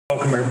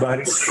Welcome,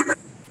 everybody.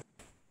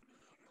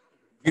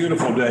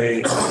 Beautiful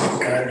day,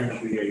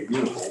 actually a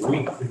beautiful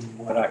week from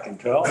what I can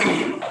tell.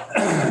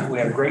 We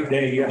had a great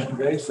day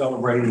yesterday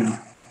celebrating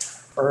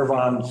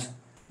Irvine's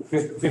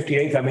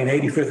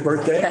 85th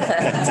birthday.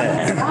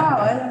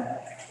 Wow.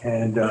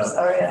 And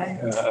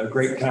a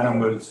great time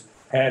was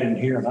had in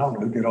here, and I don't know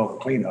who did all the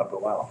cleanup,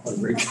 but wow, what a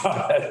great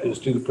job that is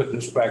to put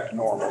this back to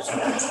normal. So,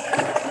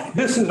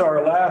 this is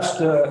our last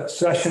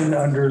session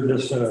under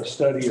this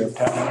study of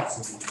talents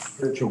and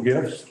spiritual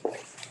gifts.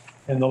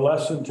 And the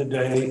lesson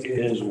today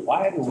is,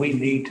 why do we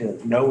need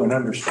to know and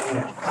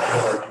understand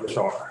what our gifts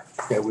are?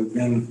 Okay, we've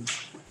been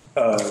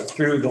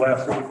through the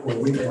last 3 or 4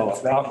 weeks all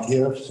about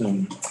gifts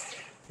and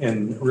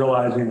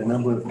realizing a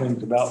number of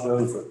things about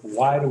those, but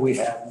why do we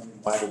have them?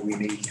 Why do we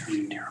need to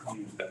use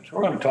them? So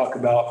we're going to talk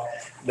about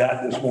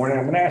that this morning.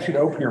 I'm going to ask you to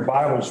open your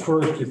Bibles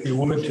first, if you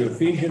would, to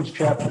Ephesians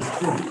chapter 2.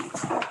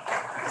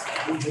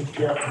 Ephesians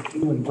chapter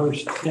 2 and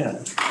verse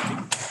 10.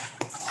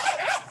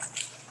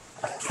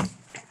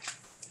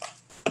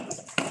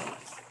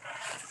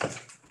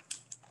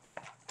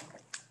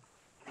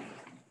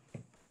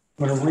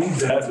 I'm going to read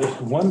that,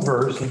 just one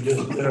verse, and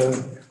just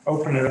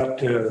open it up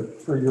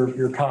for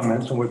your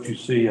comments on what you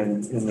see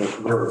in this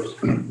verse.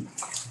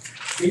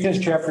 Ephesians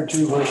chapter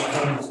 2, verse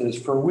 10 says,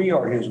 "For we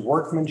are his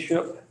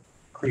workmanship,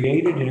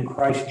 created in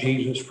Christ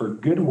Jesus for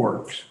good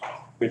works,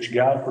 which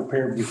God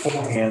prepared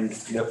beforehand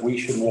that we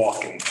should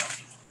walk in."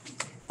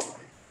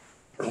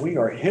 For we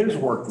are his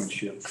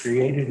workmanship,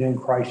 created in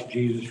Christ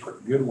Jesus for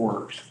good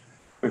works,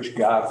 which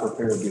God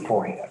prepared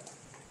beforehand.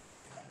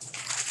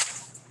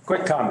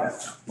 Quick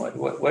comments.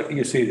 What do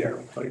you see there?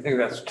 What do you think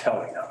that's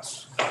telling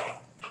us?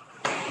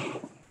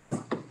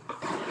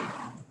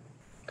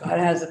 God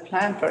has a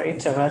plan for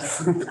each of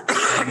us.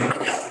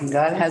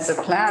 God has a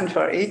plan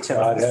for each of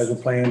God us. has a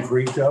plan for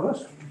each of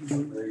us.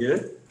 Very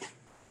good.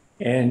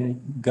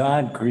 And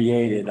God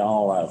created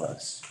all of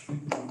us.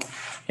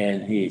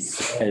 And he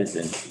says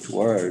in his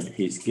word,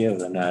 he's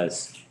given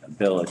us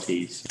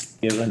abilities,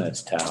 given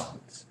us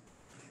talents.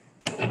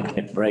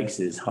 It breaks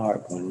his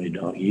heart when we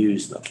don't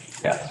use them.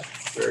 Yes,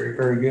 very,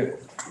 very good.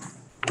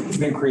 We've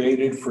been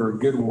created for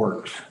good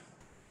works.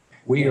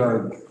 We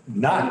are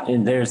not.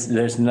 And there's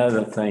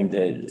another thing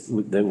that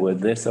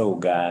with this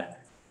old guy,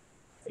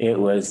 it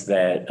was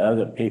that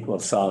other people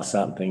saw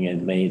something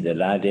in me that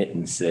I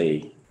didn't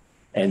see,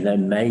 and they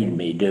made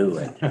me do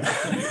it.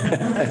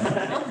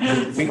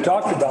 We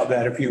talked about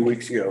that a few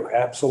weeks ago.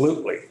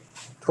 Absolutely.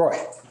 Troy.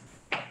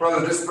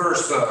 Brother, this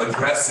verse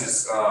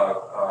addresses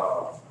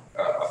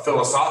a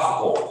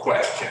philosophical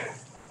question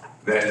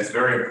that is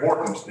very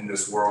important in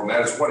this world, and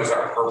that is, what is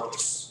our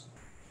purpose?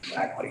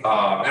 Exactly. And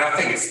I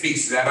think it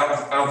speaks to that.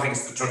 I don't think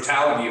it's the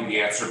totality of the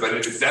answer, but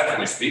it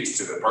definitely speaks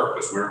to the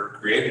purpose. We're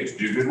created to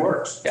do good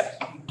works. Yes.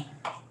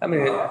 I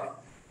mean,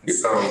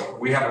 so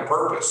we have a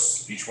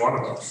purpose, each one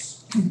of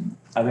us.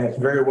 I think it's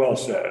very well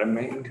said. I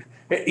mean,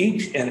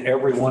 each and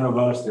every one of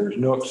us, there's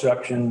no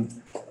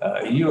exception.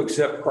 You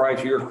accept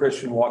Christ, you're a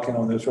Christian walking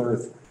on this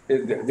earth.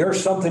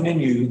 There's something in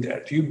you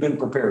that you've been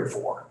prepared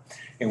for.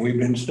 And we've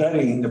been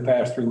studying the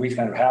past 3 weeks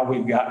kind of how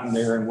we've gotten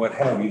there and what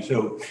have you.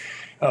 So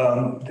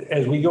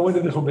as we go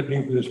into this a little bit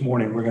deeper this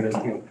morning, we're going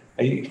to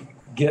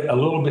get a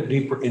little bit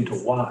deeper into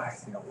why,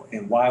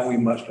 and why we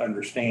must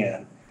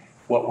understand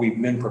what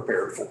we've been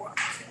prepared for.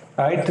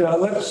 All right,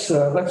 let's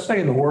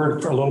stay in the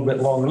Word for a little bit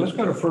longer. Let's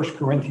go to 1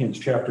 Corinthians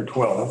chapter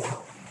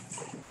 12.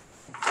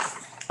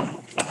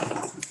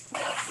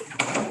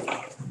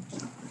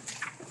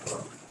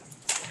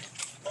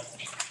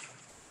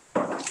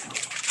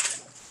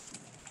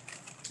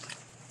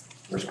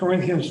 1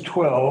 Corinthians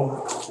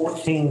 12,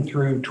 14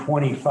 through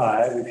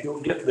 25, if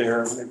you'll get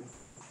there.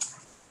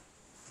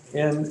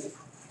 And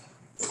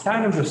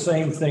kind of the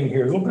same thing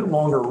here, a little bit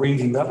longer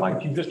reading. I'd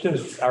like you, just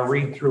as I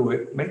read through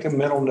it, make a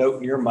mental note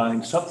in your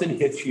mind, something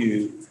hits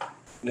you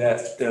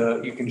that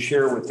you can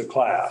share with the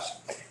class.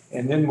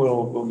 And then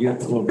we'll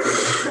get a little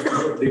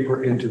bit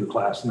deeper into the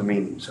class in the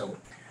meeting. So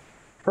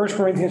 1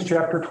 Corinthians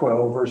chapter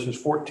 12, verses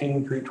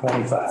 14 through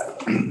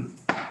 25.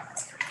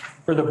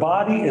 For the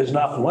body is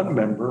not one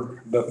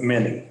member, but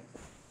many.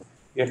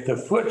 If the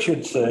foot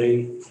should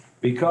say,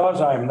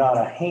 because I am not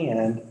a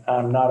hand, I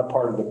am not a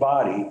part of the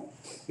body,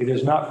 it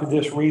is not for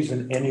this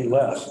reason any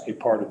less a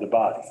part of the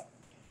body.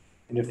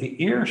 And if the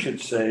ear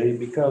should say,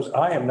 because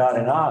I am not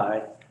an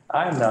eye,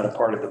 I am not a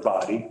part of the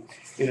body,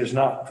 it is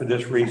not for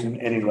this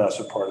reason any less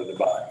a part of the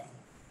body.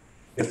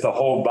 If the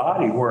whole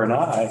body were an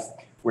eye,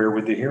 where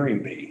would the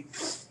hearing be?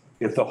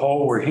 If the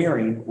whole were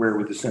hearing, where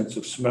would the sense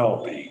of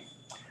smell be?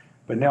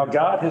 But now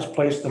God has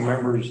placed the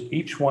members,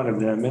 each one of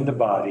them, in the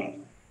body,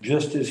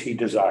 just as he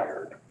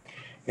desired.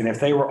 And if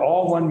they were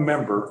all one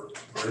member,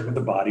 where would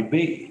the body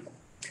be?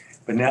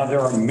 But now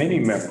there are many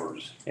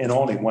members and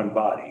only one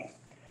body.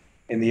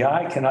 And the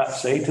eye cannot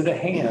say to the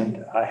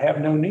hand, I have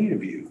no need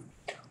of you.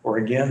 Or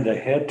again, the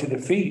head to the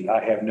feet, I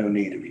have no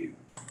need of you.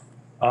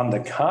 On the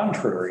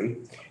contrary,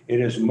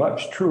 it is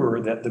much truer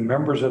that the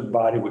members of the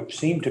body which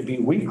seem to be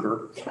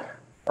weaker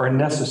are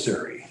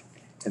necessary.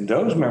 And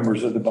those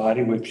members of the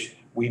body which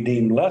we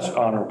deem less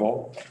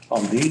honorable,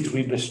 on these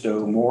we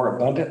bestow more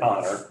abundant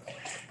honor,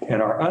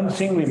 and our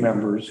unseemly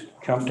members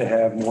come to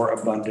have more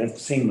abundant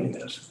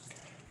seemliness.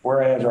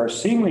 Whereas our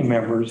seemly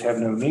members have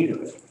no need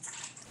of it.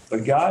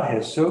 But God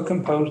has so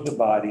composed the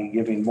body,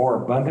 giving more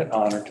abundant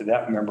honor to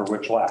that member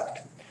which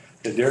lacked,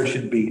 that there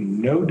should be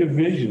no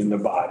division in the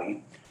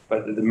body,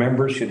 but that the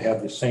members should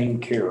have the same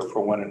care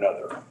for one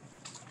another.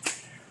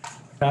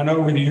 Now, I know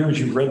over the years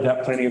you've read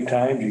that plenty of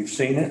times, you've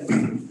seen it,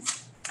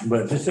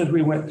 but just as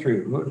we went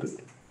through,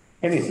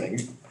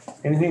 anything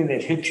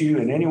that hit you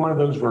in any one of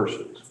those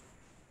verses.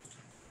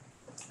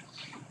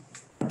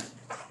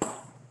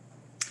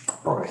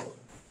 All right.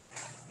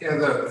 Yeah,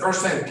 the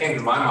first thing that came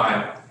to my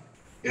mind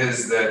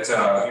is that,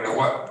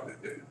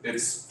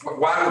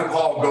 why would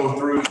Paul go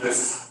through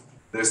this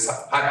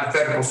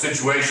hypothetical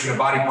situation of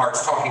body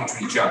parts talking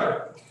to each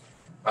other?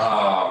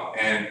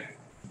 And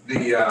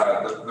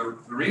the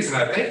reason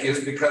I think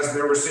is because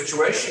there were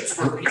situations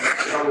where people,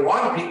 number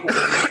one, people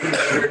thinking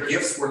that their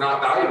gifts were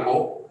not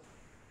valuable.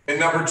 And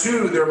number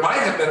two, there might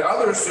have been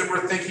others who were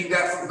thinking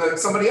that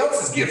somebody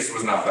else's gifts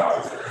was not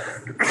valuable.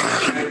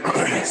 And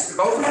it speaks to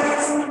both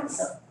of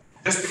these.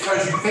 Just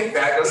because you think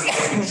that doesn't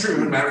make it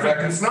true. Matter of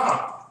fact, it's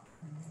not.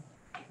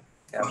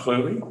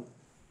 Absolutely.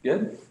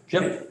 Good.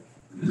 Jim?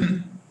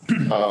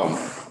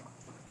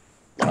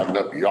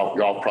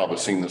 Y'all probably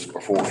seen this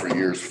before for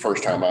years. The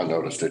first time I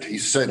noticed it,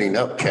 he's setting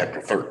up chapter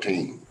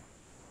 13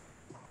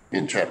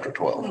 in chapter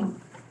 12.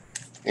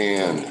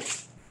 And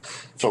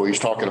so he's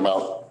talking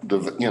about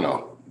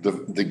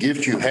the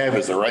gift you have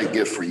is the right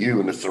gift for you,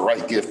 and it's the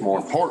right gift, more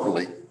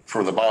importantly,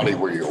 for the body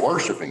where you're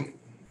worshiping.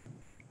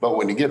 But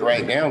when you get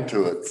right down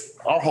to it,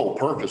 our whole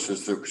purpose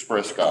is to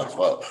express God's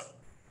love.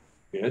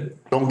 Good.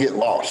 Don't get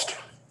lost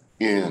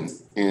in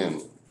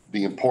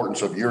the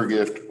importance of your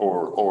gift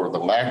or the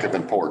lack of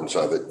importance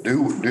of it.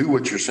 Do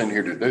what you're sent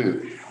here to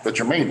do. But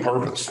your main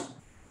purpose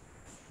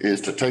is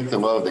to take the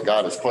love that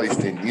God has placed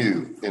in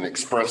you and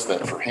express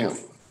that for him.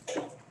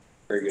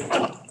 Very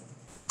good.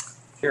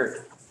 Sherry?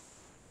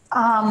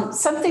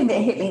 Something that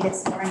hit me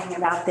this morning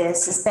about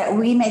this is that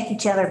we make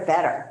each other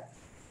better.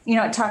 You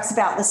know, it talks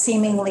about the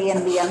seemingly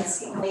and the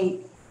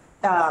unseemly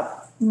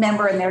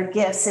member and their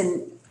gifts,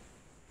 and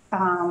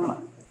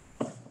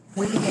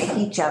we can make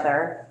each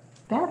other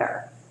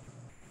better.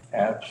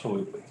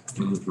 Absolutely.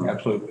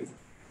 Absolutely.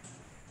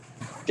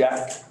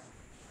 Jack?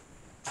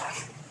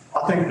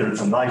 I think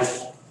there's a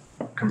nice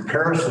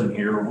comparison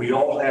here. We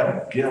all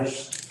have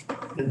gifts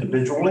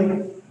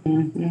individually,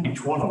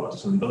 each one of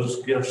us, and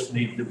those gifts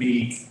need to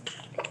be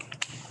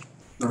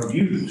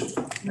used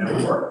in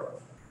their work.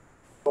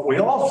 But we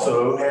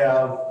also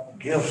have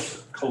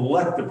gifts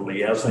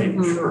collectively as a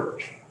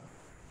church.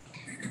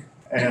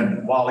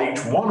 And while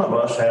each one of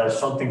us has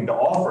something to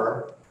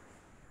offer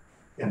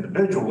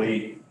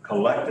individually,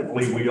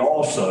 collectively, we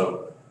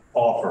also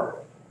offer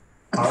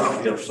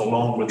our gifts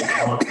along with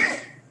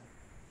others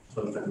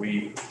so that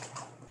we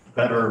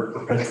better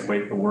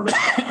perpetuate the word of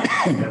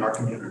God in our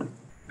community.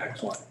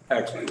 Excellent.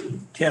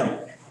 Excellent. Tim?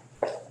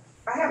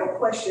 I have a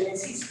question.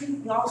 Is he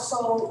speaking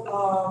also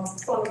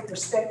from the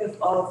perspective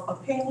of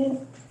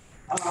opinion?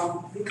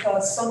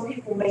 Because some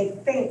people may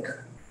think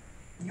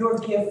your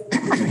gift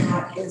is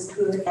not as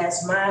good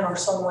as mine or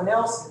someone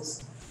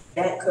else's.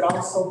 That could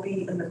also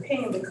be an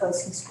opinion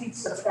because he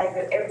speaks to the fact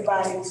that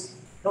everybody's,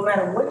 no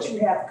matter what you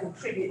have to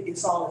contribute,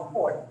 it's all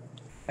important.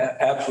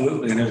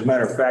 Absolutely. And as a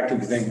matter of fact,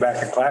 if you think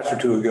back a class or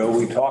two ago,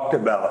 we talked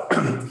about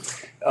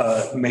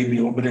maybe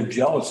a little bit of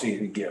jealousy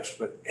in the gifts,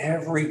 but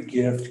every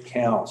gift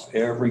counts.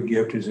 Every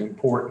gift is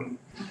important.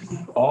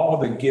 All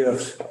the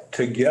gifts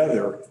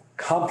together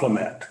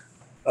complement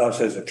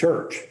us as a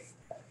church.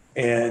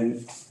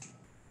 And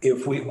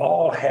if we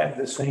all had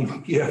the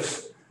same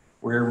gifts,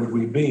 where would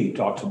we be?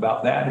 Talks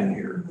about that in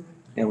here.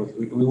 And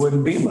we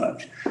wouldn't be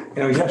much. You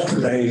know,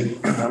 yesterday,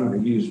 I'm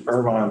going to use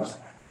Irvine's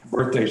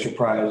birthday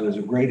surprise as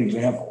a great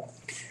example.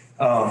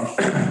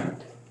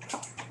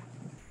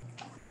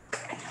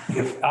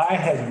 If I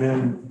had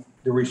been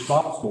the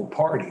responsible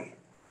party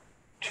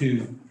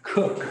to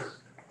cook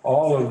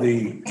all of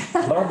the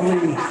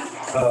lovely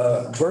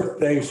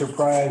birthday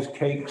surprise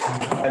cakes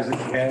and pies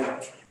that we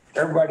had,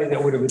 everybody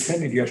that would have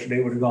attended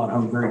yesterday would have gone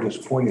home very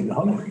disappointed and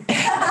hungry.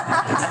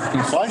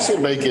 Slice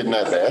and bake isn't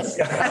that bad.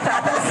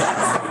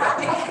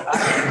 I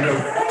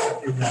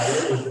didn't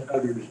know that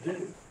others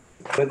do.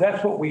 But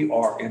that's what we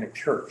are in a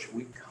church.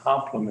 We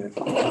complement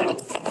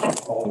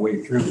all the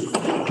way through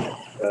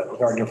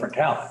with our different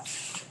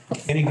talents.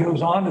 And he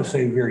goes on to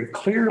say very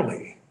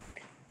clearly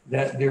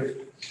that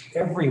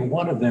every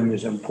one of them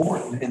is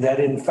important, and that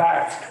in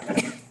fact,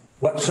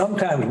 what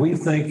sometimes we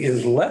think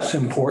is less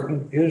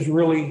important is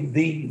really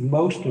the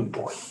most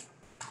important.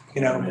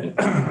 You know,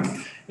 at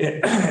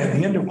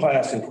the end of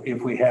class,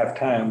 if we have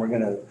time, we're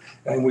going to,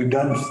 and we've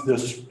done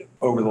this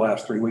over the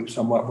last 3 weeks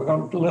somewhat, we're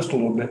going to list a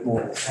little bit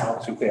more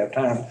talents if we have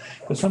time.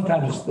 But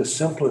sometimes it's the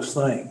simplest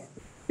thing.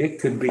 It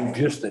could be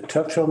just a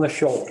touch on the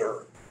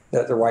shoulder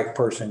that the right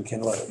person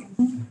can lay.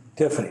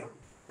 Tiffany.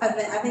 I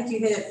think you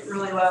hit it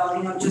really well.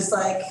 You know, just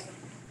like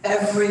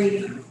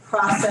every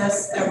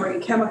process,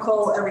 every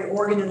chemical, every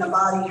organ in the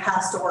body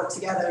has to work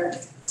together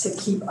to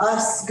keep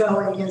us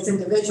going as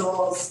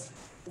individuals.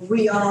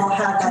 We all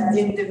have that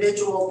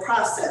individual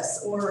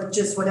process or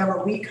just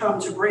whatever we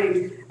come to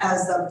bring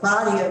as the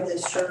body of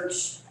this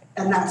church,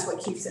 and that's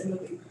what keeps it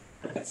moving.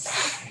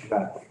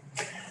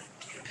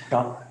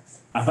 John?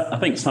 I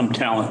think some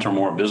talents are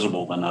more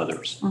visible than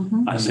others.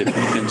 I said, you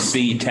can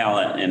see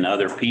talent in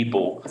other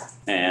people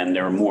and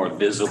they're more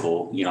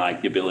visible, you know,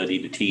 like the ability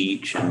to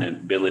teach and the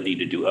ability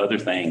to do other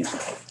things.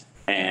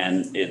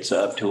 And it's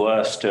up to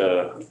us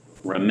to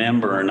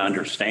remember and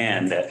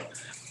understand that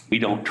we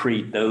don't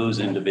treat those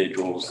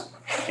individuals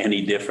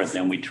any different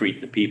than we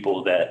treat the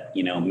people that,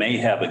 you know, may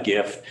have a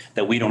gift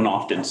that we don't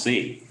often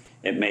see.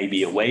 It may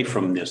be away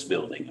from this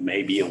building. It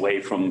may be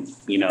away from,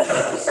 you know,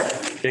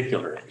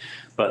 particular.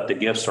 But the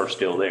gifts are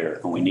still there,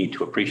 and we need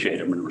to appreciate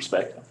them and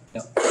respect them.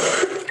 Yep.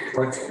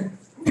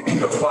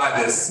 To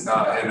apply this in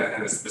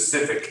a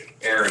specific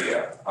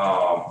area,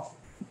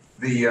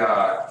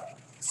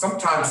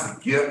 sometimes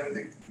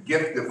the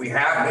gift that we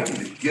have, maybe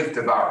the gift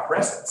of our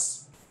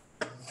presence,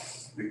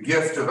 the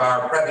gift of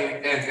our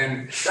presence,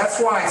 and that's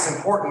why it's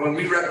important when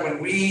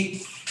we,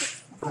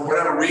 for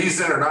whatever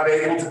reason, are not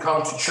able to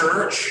come to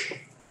church.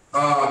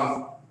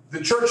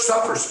 The church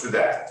suffers for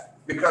that.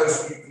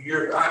 Because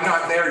I'm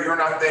not there, you're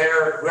not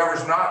there,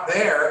 whoever's not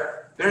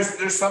there,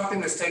 there's something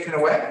that's taken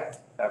away.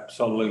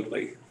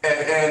 Absolutely.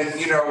 And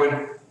you know,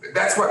 and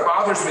that's what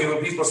bothers me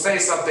when people say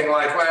something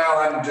like, well,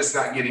 I'm just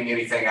not getting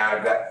anything out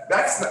of that.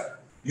 That's not,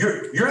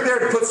 you're there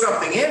to put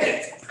something in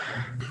it.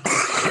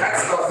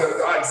 That's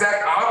the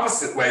exact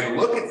opposite way to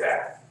look at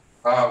that.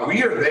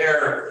 We are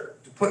there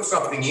to put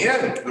something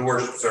in the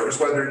worship service,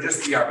 whether it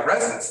just be our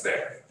presence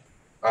there.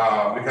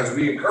 Because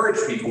we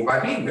encourage people by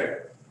being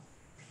there.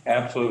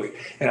 Absolutely.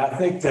 And I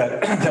think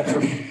that that's a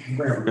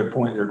very good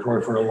point there, Troy,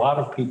 for a lot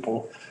of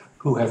people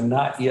who have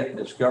not yet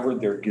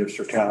discovered their gifts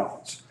or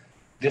talents.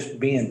 Just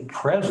being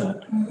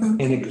present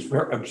and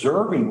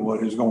observing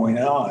what is going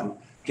on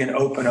can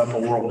open up a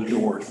world of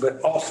doors,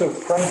 but also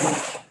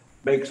presence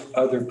makes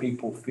other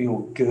people feel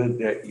good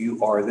that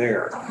you are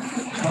there.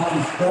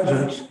 Tom's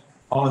presence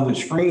on the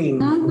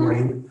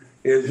screen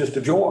is just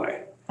a joy.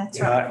 That's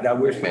right. I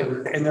wish,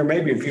 and there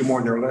may be a few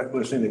more that are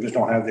listening that just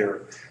don't have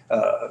their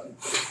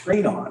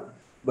screen on,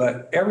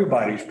 but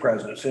everybody's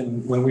presence.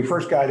 And when we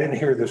first got in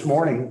here this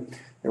morning,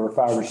 there were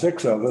 5 or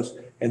 6 of us.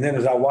 And then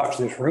as I watched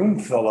this room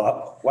fill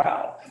up,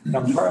 wow. And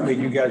I'm sorry I made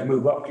you guys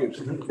move up because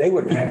they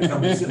would have had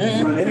somebody sitting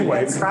in front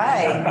anyway. That's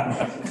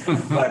right.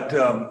 But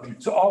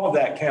so all of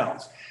that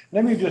counts.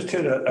 Let me just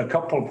hit a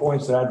couple of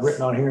points that I'd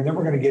written on here, and then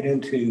we're going to get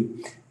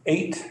into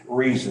 8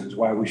 reasons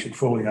why we should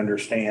fully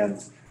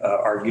understand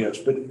our gifts.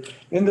 But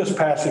in this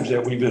passage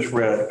that we just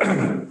read,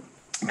 a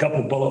couple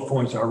of bullet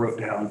points I wrote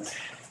down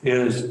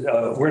is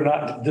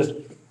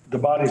the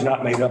body's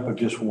not made up of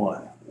just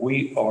one.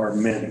 We are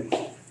many.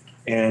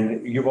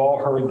 And you've all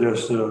heard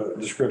this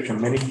description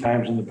many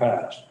times in the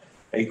past.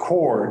 A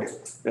cord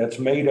that's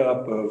made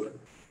up of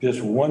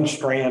just one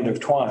strand of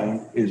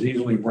twine is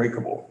easily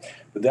breakable.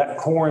 But that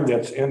cord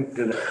that's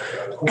interwoven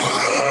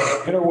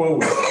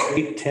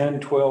 8, 10,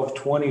 12,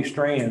 20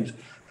 strands,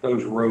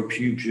 those ropes,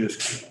 you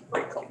just can't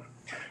break them.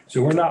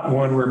 So we're not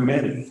one, we're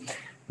many.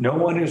 No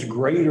one is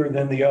greater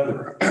than the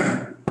other.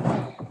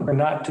 We're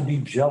not to be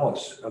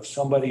jealous of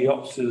somebody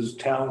else's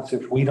talents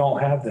if we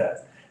don't have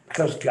that,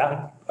 because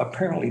God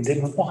apparently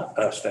didn't want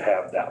us to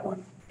have that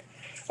one.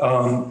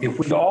 If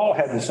we all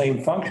had the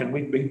same function,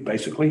 we'd be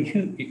basically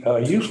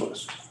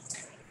useless.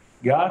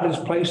 God has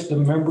placed the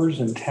members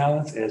and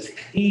talents as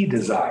He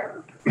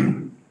desired.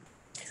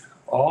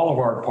 All of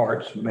our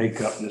parts make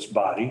up this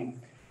body.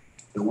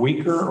 The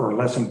weaker or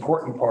less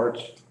important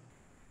parts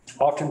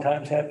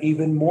oftentimes have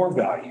even more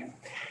value.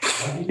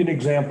 I'll give you an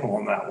example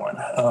on that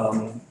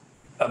one.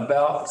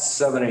 About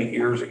 7, 8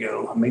 years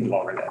ago, maybe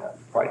longer than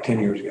that, probably 10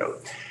 years ago,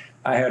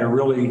 I had a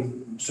really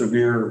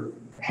severe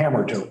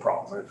hammer toe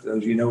problem. If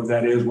those of you know what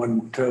that is,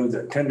 when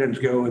the tendons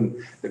go and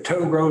the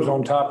toe grows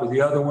on top of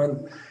the other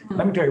one.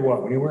 Let me tell you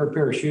what, when you wear a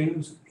pair of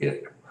shoes,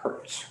 it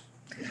hurts.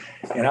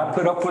 And I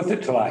put up with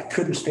it till I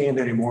couldn't stand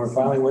anymore. And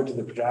finally went to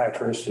the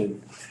podiatrist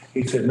and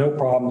he said, no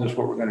problem, this is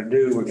what we're going to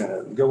do. We're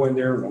going to go in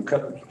there, we're going to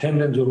cut the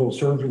tendons, a little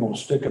surgery, we're going to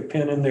stick a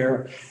pin in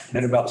there. And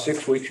in about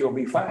 6 weeks, you'll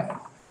be fine.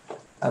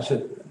 I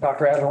said,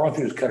 Dr. Adler, all I want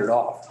to do is cut it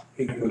off.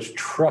 He goes,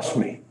 trust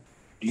me.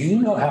 Do you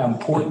know how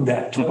important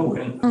that toe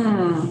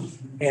is?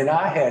 And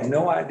I had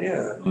no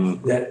idea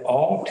that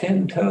all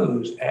 10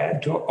 toes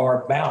add to our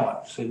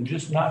balance and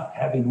just not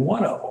having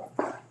one of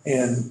them.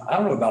 And I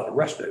don't know about the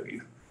rest of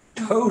you.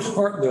 Toes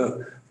aren't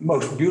the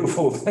most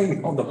beautiful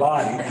thing on the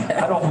body.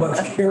 I don't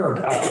much care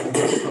about it.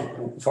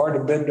 It's hard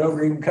to bend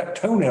over and even cut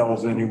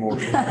toenails anymore.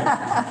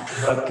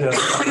 But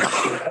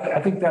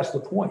I think that's the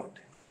point.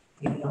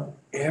 You know,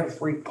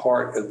 every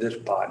part of this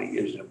body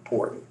is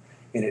important.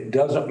 And it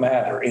doesn't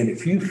matter. And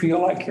if you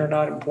feel like you're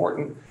not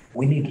important,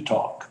 we need to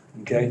talk,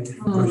 okay?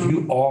 Because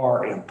you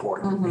are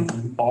important and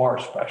you are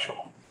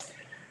special.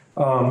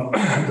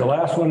 The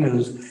last one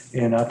is,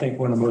 and I think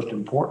one of the most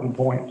important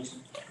points,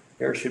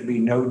 there should be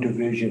no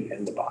division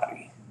in the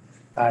body.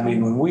 I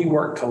mean, when we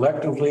work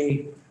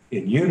collectively,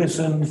 in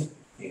unison,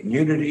 in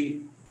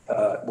unity,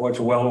 boy, it's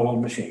a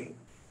well-oiled machine.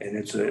 And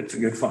it's a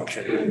good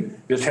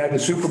function. Just had the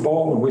Super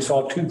Bowl and we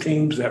saw two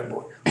teams that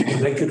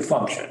they could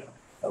function,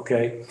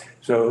 okay?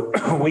 So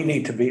we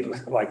need to be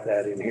like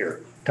that in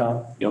here.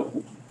 Tom? You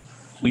know,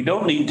 we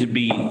don't need to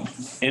be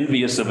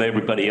envious of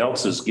everybody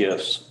else's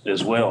gifts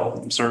as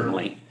well,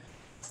 certainly.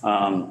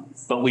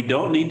 But we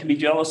don't need to be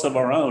jealous of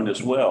our own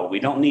as well. We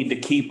don't need to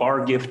keep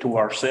our gift to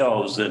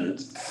ourselves and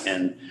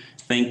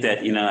think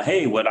that, you know,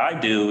 hey, what I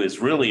do is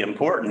really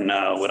important.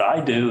 What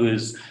I do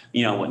is,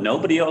 you know, what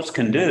nobody else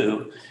can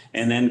do.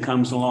 And then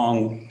comes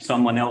along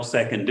someone else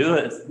that can do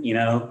it, you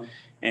know,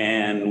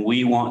 and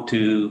we want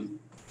to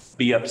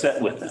be upset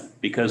with them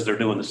because they're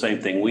doing the same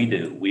thing we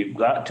do. We've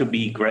got to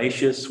be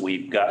gracious.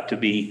 We've got to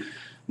be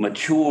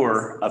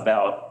mature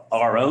about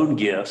our own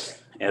gifts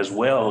as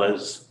well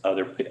as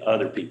other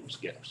people's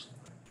gifts.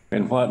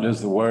 And what does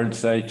the word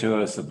say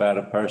to us about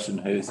a person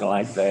who's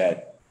like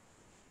that?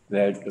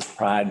 That the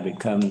pride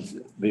comes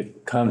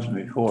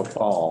before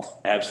fall.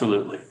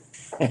 Absolutely.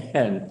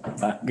 And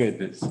my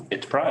goodness.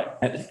 It's pride.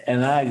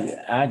 And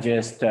I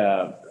just,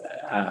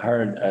 I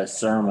heard a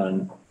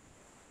sermon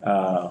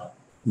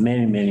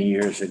many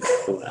years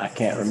ago. I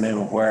can't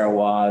remember where it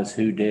was,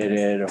 who did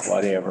it or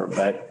whatever,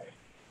 but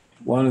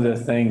one of the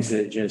things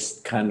that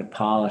just kind of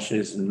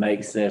polishes and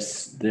makes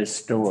this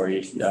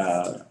story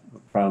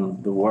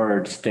from the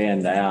word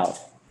stand out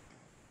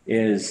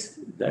is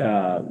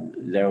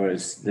there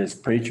was this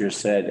preacher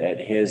said at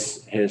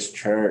his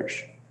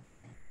church,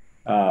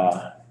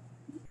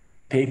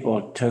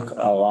 people took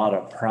a lot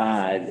of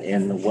pride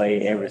in the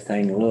way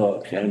everything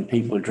looked, and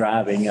people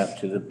driving up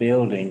to the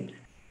building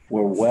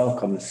were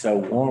welcomed so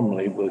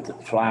warmly with the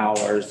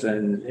flowers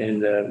and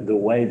the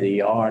way the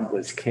yard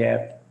was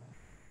kept.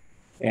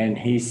 And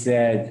he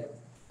said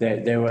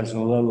that there was a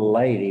little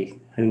lady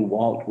who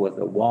walked with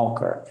a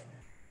walker,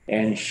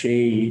 and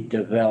she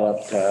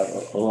developed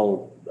a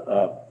little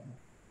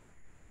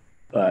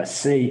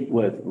seat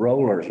with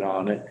rollers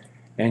on it,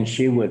 and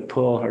she would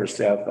pull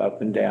herself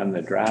up and down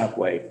the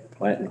driveway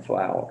planting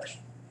flowers.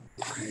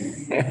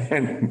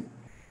 And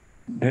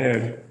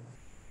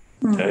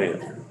tell you,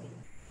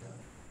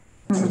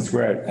 it's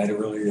great. And it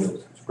really is.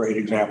 It's a great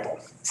example.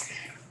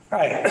 All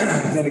right,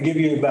 I'm going to give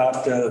you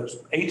about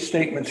 8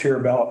 statements here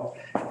about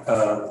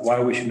why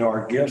we should know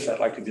our gifts. I'd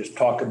like to just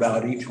talk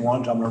about each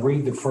one. So I'm going to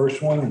read the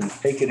first one and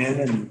take it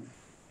in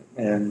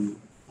and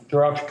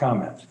throw out your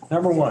comments.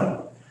 Number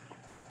 1,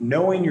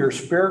 knowing your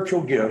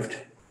spiritual gift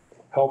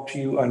helps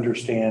you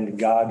understand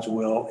God's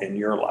will in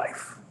your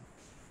life.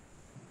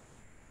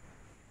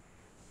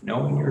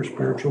 Knowing your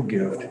spiritual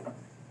gift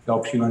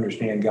helps you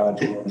understand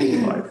God's will in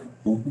your life.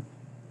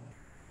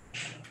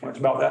 What's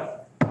about that?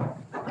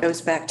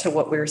 Goes back to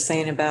what we were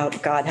saying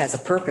about God has a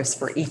purpose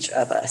for each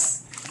of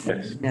us.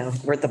 Yes. You know,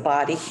 we're the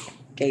body,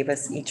 gave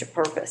us each a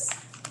purpose.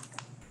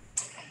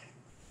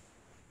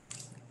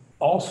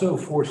 Also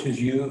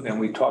forces you, and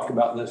we talked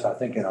about this, I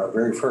think, in our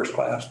very first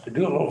class, to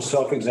do a little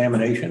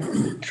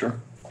self-examination. Sure.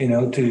 You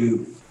know,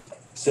 to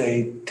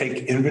say,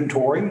 take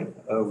inventory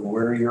of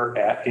where you're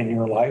at in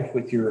your life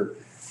with your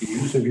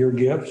use of your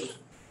gifts.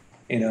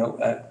 You know,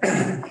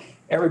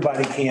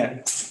 everybody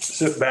can't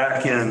sit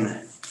back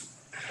and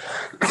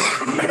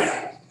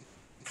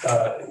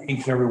each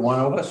and every one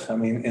of us. I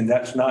mean, and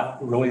that's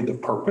not really the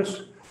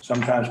purpose.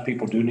 Sometimes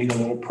people do need a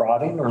little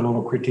prodding or a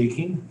little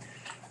critiquing.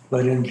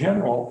 But in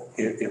general,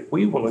 if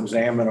we will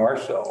examine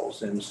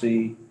ourselves and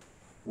see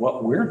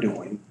what we're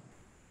doing,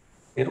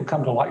 it'll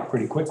come to light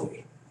pretty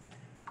quickly.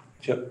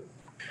 Chip?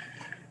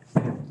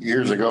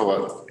 Years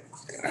ago,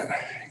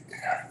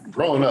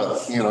 growing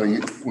up, you know,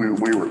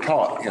 we were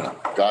taught, you know,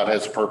 God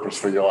has a purpose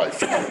for your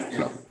life. You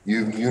know,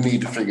 you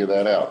need to figure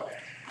that out.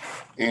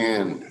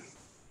 And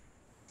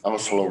I'm a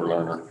slower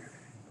learner.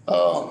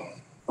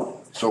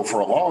 So for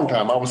a long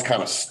time, I was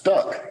kind of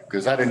stuck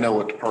because I didn't know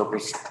what the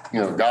purpose,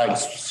 you know,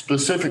 God's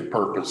specific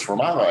purpose for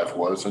my life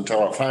was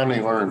until I finally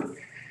learned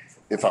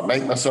if I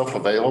make myself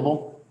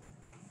available,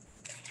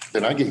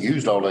 then I get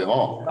used all day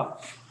long.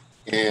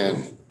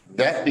 And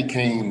that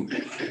became,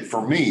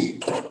 for me,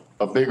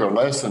 a bigger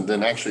lesson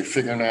than actually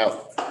figuring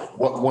out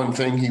what one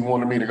thing he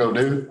wanted me to go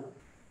do.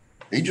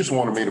 He just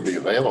wanted me to be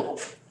available.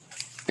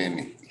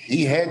 And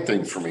he had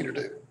things for me to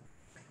do.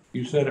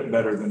 You said it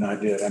better than I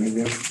did. I mean,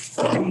 we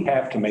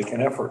have to make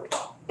an effort.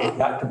 We've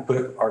got to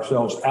put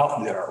ourselves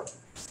out there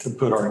to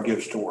put our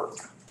gifts to work.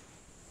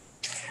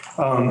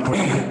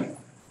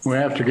 We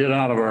have to get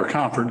out of our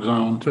comfort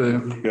zone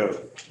too. Yeah.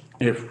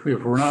 If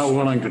we're not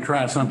willing to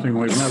try something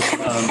we've never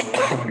done, we're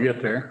not going to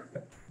get there.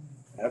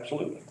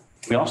 Absolutely.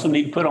 We also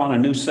need to put on a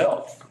new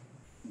self.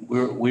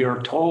 We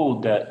are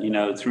told that, you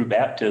know, through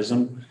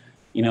baptism,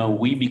 you know,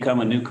 we become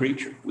a new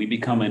creature. We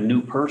become a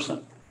new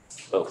person.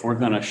 But if we're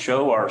going to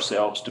show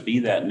ourselves to be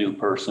that new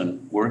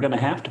person, we're going to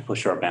have to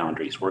push our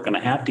boundaries. We're going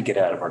to have to get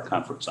out of our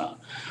comfort zone.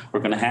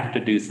 We're going to have to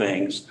do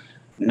things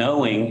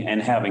knowing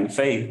and having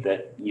faith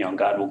that, you know,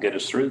 God will get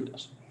us through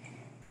this.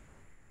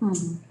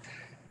 Mm-hmm.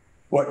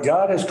 What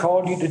God has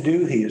called you to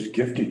do, he has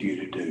gifted you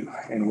to do.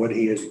 And what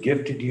he has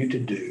gifted you to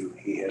do,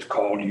 he has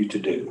called you to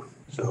do.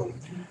 So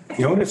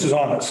the onus is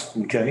on us,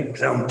 okay?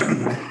 So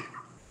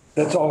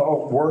that's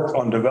all work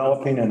on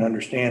developing and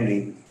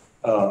understanding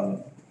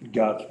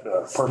God's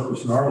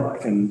purpose in our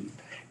life and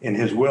in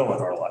his will in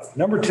our life.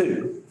 Number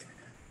 2,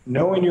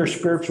 knowing your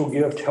spiritual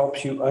gift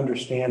helps you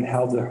understand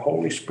how the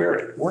Holy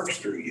Spirit works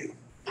through you.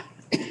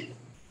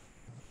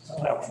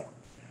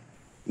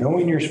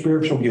 Knowing your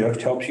spiritual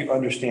gift helps you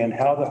understand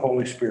how the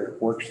Holy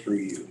Spirit works through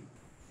you.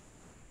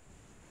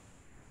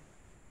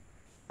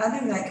 I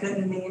think that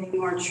couldn't be any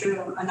more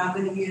true. And I'm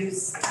going to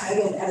use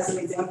Megan as an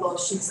example.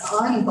 She's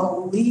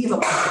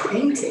unbelievable at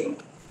painting.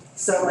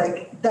 So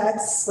like,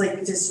 that's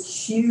like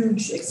this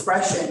huge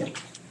expression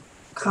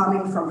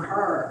coming from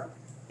her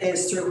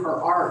is through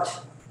her art.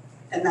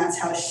 And that's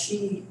how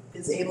she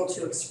is able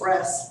to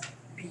express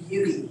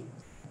beauty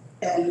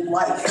and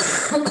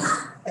life.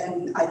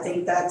 And I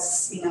think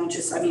that's,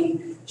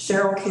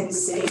 Cheryl can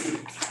sing.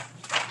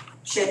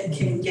 Chip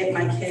can get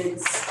my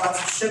kids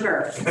lots of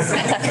sugar. So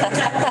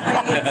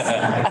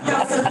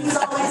he's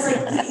always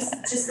he's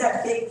just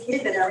that big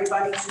kid that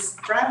everybody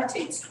just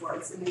gravitates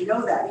towards, and they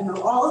know that.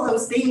 All of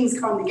those things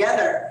come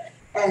together,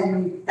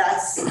 and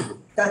that's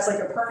like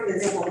a perfect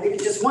example. Maybe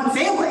just one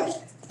family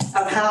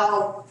of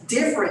how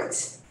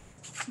different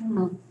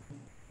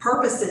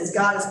purposes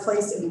God has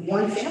placed in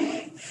one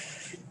family.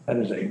 That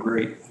is a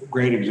great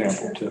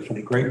example,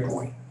 Tiffany. Great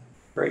point.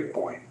 Great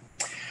point.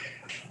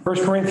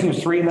 1 Corinthians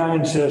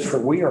 3:9 says, for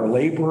we are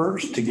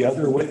laborers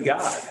together with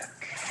God.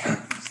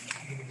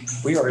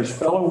 We are his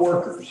fellow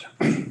workers.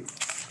 When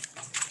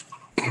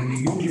you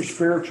use your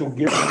spiritual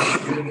gift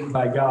given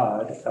by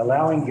God,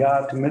 allowing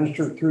God to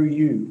minister through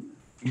you,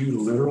 you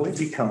literally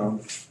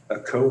become a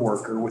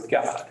co-worker with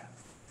God.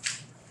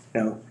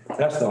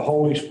 That's the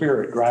Holy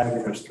Spirit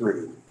driving us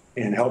through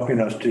and helping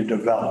us to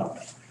develop.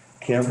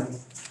 Kim?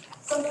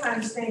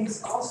 Sometimes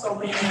things also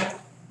may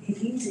not be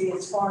easy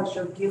as far as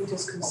your gift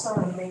is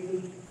concerned.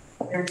 Maybe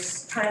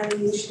there's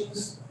timing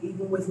issues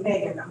even with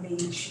Megan.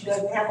 She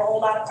doesn't have a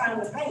whole lot of time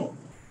to paint.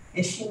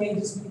 And she may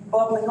just be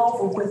bubbling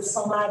over with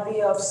some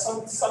idea of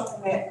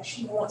something that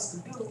she wants to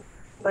do.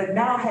 But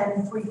now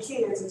having 3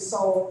 kids, and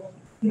so,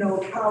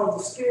 the power of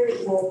the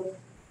Spirit will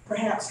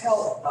perhaps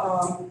help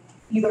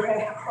either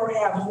her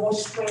have more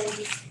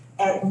strength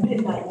at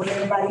midnight when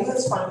everybody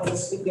is finally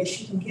asleep, that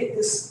she can get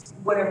this,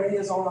 whatever it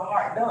is on the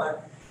heart, done.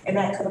 And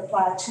that could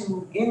apply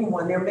to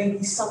anyone. There may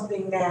be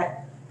something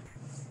that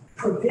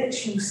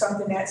prevents you,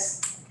 something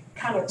that's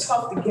kind of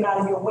tough to get out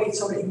of your way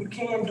so that you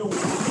can do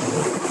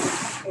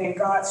it. And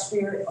God's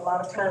Spirit a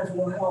lot of times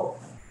will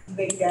help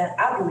make that,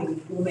 I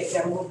believe, will make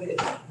that a little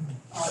bit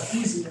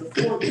easier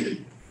for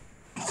you.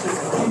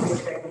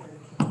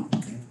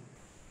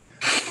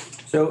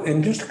 So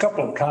in just a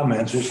couple of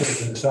comments, just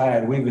as an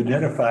aside, we've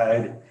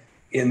identified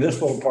in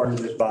this little part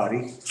of this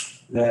body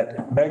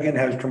that Megan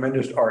has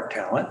tremendous art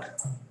talent.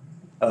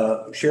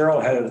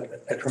 Cheryl has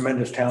a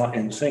tremendous talent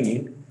in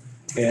singing,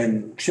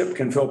 and Chip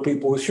can fill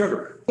people with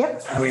sugar.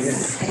 Yep.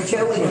 And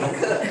Joey can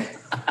cook.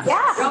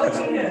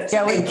 Yeah.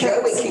 Joey can cook.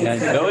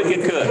 Joey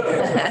can cook.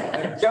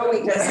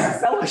 Joey does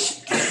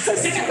fellowshipping.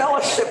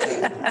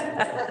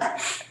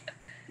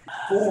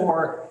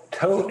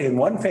 In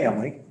one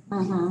family,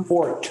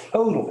 4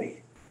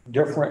 totally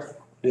different,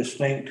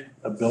 distinct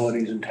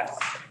abilities and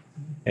talents.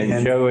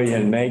 And Joey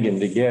and Megan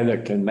together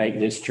can make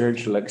this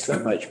church look so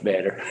much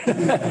better.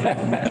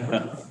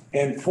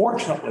 And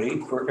fortunately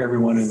for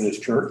everyone in this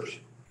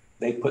church,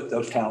 they put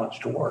those talents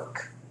to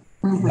work.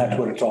 That's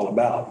what it's all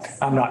about.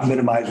 I'm not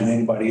minimizing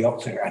anybody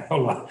else here. I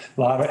know a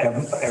lot of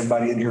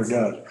everybody in here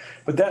does,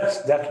 but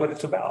that's what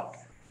it's about.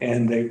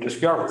 And they've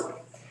discovered.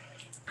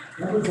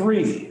 Number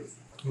 3,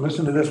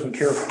 listen to this one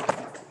carefully.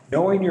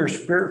 Knowing your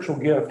spiritual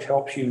gift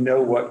helps you know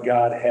what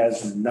God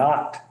has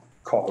not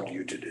called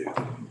you to do.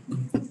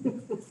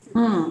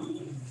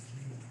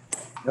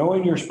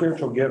 Knowing your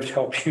spiritual gifts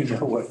helps you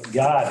know what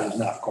God has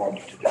not called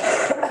you to do.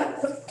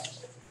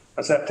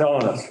 What's that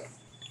telling us?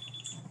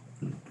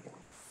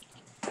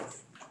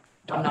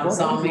 I'm not a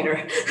song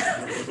leader.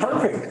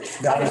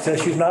 Perfect. Donna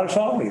says she's not a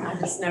song leader. I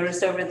just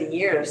noticed over the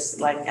years,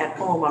 like at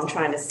home, I'm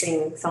trying to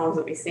sing songs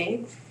that we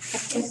sing. I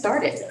can't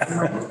start it.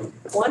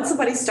 Once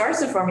somebody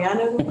starts it for me, I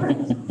know the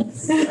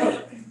words.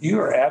 You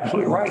are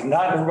absolutely right.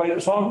 Not everybody's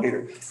a song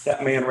leader.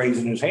 That man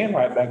raising his hand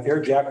right back there,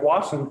 Jack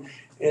Watson,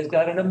 has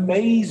got an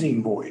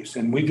amazing voice.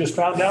 And we just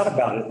found out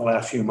about it in the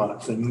last few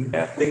months. And go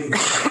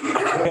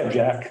ahead,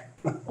 Jack.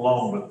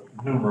 Along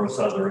with numerous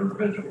other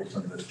individuals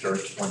in this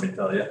church, let me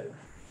tell you.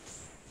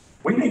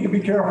 We need to be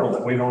careful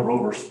that we don't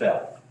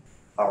overstep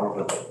our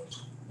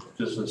abilities.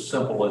 Just as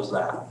simple as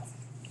that.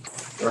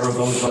 There are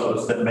those of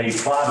us that may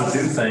try to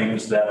do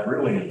things that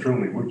really and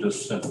truly we're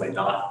just simply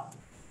not.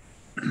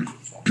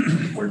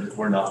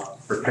 We're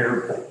not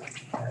prepared for.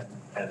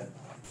 And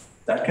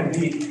that can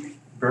be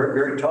very,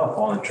 very tough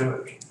on a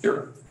church.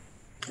 Sure.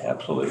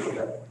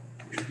 Absolutely.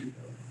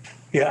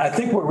 Yeah, I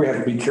think what we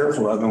have to be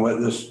careful of and what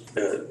this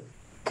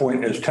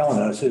point is telling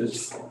us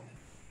is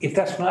if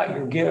that's not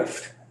your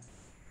gift,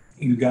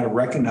 you got to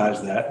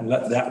recognize that and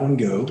let that one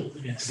go.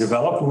 Yes.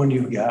 Develop the one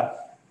you've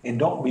got and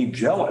don't be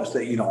jealous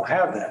that you don't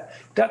have that.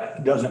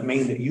 That doesn't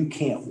mean that you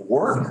can't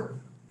work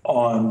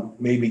on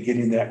maybe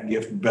getting that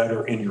gift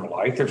better in your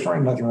life. There's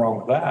certainly nothing wrong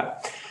with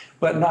that.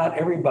 But not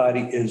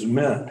everybody is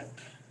meant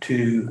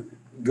to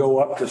go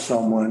up to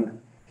someone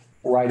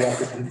right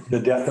after the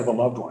death of a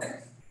loved one.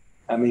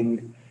 I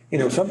mean, you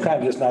know,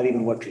 sometimes it's not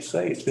even what you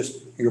say, it's just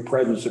your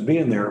presence of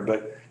being there.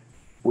 But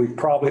we've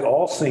probably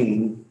all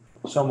seen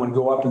someone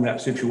go up in that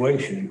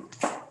situation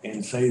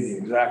and say the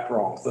exact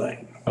wrong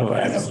thing. Oh,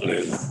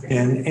 absolutely.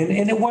 And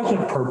it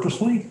wasn't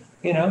purposely,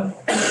 you know,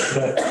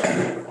 but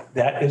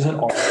that is an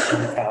art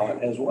and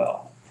talent as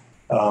well.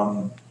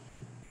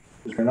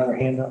 Is there another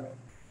hand up?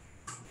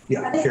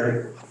 Yeah,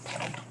 Sherry.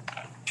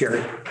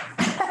 Sherry.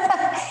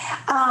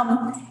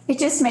 It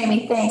just made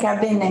me think,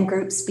 I've been in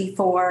groups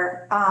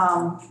before,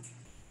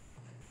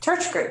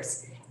 church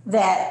groups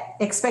that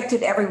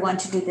expected everyone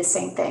to do the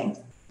same thing.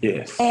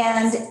 Yes.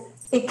 And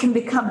it can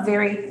become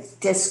very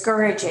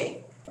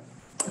discouraging,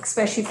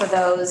 especially for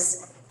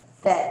those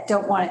that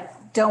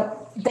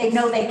they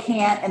know they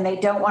can't and they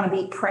don't want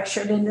to be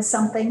pressured into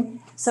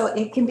something. So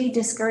it can be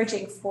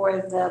discouraging for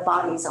the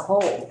body as a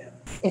whole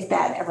if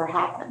that ever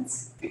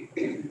happens.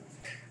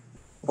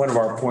 One of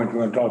our points we're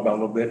going to talk about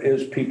a little bit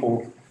is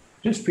people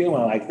just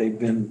feeling like they've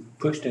been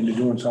pushed into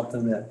doing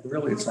something that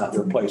really it's not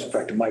their place. In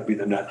fact, it might be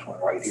the next one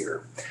right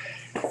here.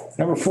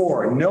 Number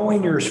 4,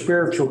 knowing your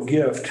spiritual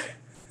gift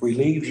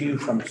relieves you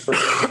from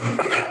certain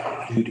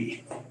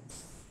duty.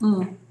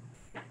 Knowing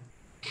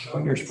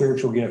your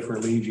spiritual gift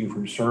relieves you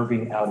from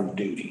serving out of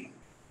duty.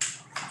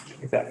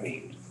 What that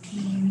means.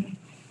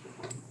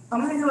 I'm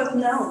gonna go with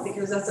no,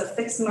 because that's a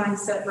fixed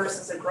mindset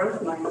versus a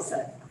growth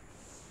mindset.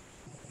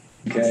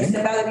 Once you Okay.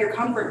 step out of your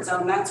comfort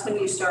zone, that's when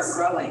you start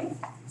growing.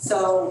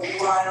 So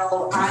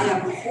while I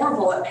am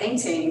horrible at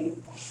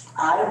painting,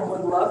 I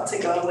would love to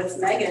go with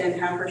Megan and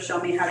have her show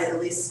me how to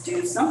at least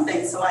do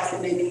something so I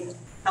can maybe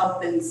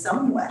help in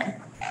some way.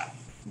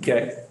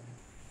 Okay.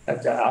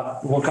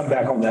 We'll come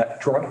back on that.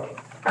 Troy?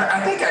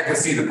 I think I can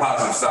see the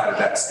positive side of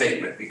that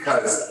statement,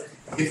 because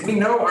if we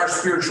know our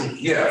spiritual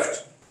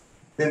gift,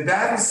 then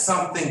that is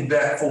something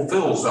that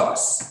fulfills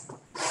us.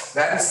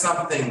 That is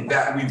something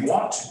that we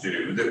want to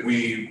do, that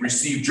we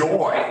receive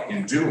joy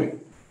in doing.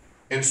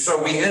 And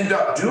so we end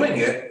up doing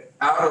it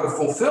out of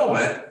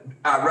fulfillment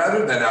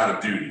rather than out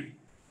of duty.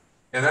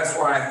 And that's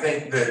why I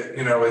think that,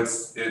 you know,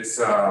 that's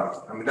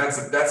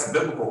a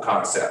biblical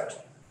concept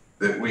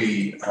that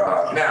we,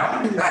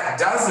 now, that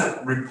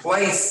doesn't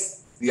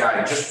replace the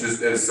idea, just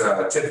as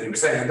Tiffany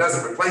was saying, it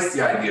doesn't replace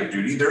the idea of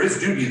duty. There is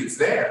duty that's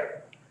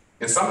there.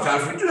 And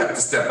sometimes we do have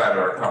to step out of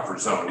our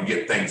comfort zone to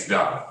get things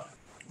done.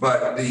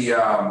 But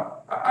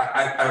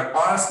I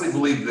honestly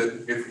believe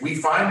that if we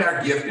find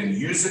our gift and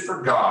use it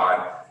for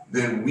God,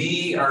 then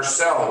we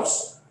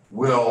ourselves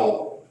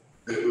will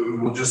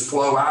just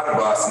flow out of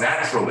us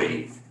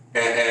naturally,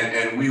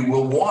 and we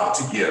will want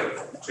to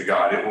give to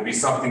God. It will be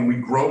something we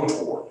grow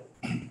toward.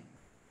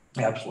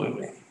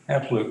 Absolutely.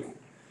 Absolutely.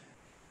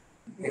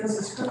 Does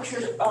the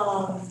scripture,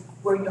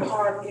 where your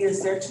heart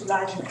is, there too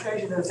lies your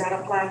treasure, does that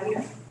apply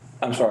here?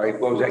 I'm sorry,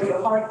 what was Where that?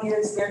 your heart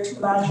is, there too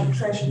lies your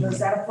treasure, does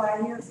that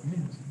apply here?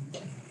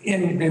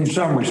 In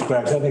some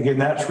respects, I think in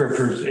that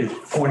scripture it's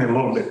pointed a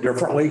little bit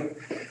differently.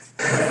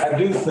 I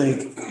do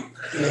think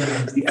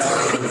in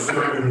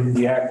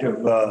the act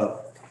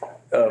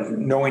of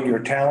knowing your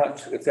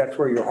talents, if that's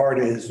where your heart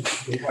is,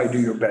 you probably do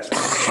your best.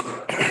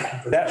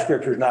 But that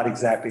scripture is not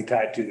exactly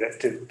tied to that,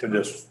 to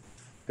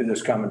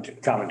this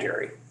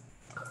commentary.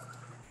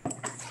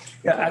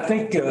 Yeah, I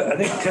think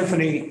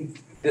Tiffany,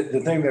 the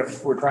thing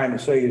that we're trying to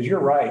say is you're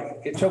right.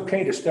 It's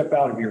okay to step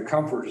out of your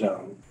comfort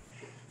zone,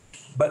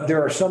 but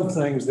there are some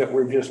things that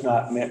we're just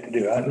not meant to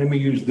do. Let me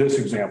use this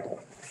example.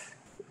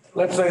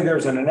 Let's say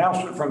there's an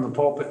announcement from the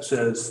pulpit that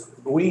says,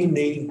 we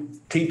need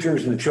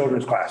teachers in the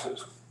children's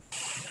classes.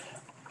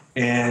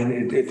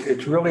 And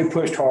it's really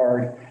pushed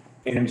hard,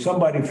 and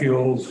somebody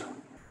feels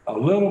a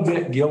little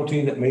bit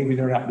guilty that maybe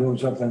they're not doing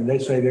something. They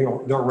say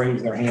they'll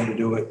raise their hand to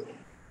do it.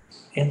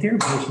 And they're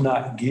just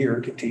not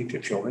geared to teach a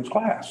children's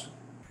class,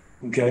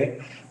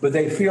 okay? But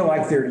they feel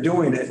like they're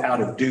doing it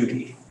out of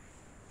duty.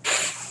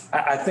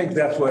 I think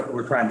that's what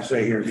we're trying to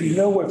say here. If you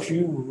know what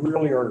you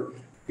really are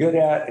good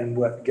at and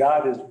what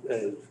God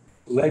has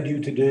led you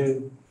to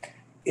do,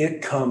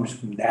 it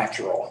comes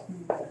natural.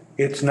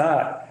 It's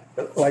not,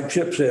 like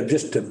Chip said,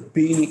 just to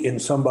be in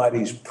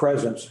somebody's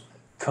presence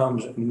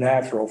comes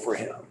natural for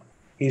him.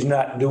 He's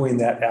not doing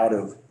that out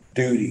of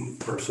duty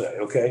per se,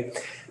 okay?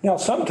 Now,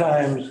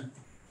 sometimes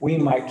we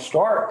might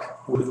start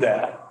with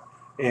that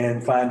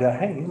and find out,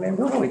 hey, man,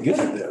 we're really good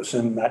at this,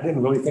 and I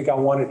didn't really think I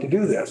wanted to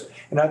do this.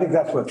 And I think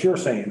that's what you're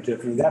saying,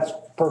 Tiffany. That's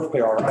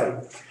perfectly all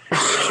right.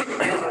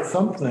 There are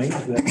some things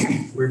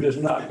that we're just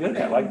not good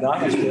at. Like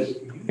Donna said,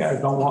 you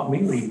guys don't want me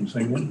leading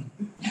singing.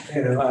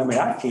 You know, I mean,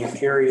 I can't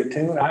carry a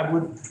tune. I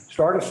would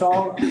start a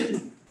song.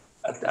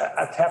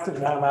 Half the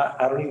time,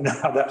 I don't even know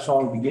how that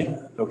song begins,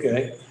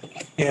 okay?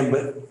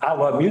 But I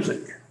love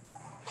music,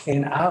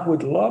 and I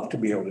would love to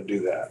be able to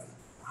do that.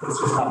 It's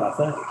just not my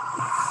thing.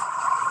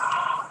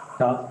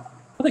 Tom?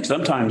 I think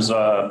sometimes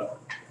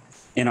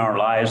in our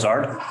lives,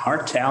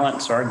 our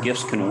talents, our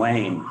gifts can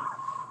wane.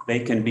 They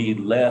can be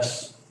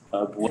less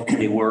of what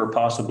they were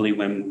possibly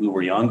when we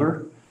were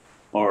younger,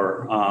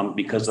 or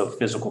because of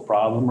physical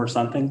problem or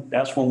something.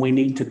 That's when we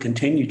need to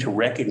continue to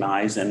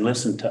recognize and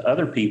listen to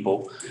other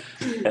people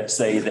that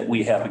say that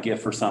we have a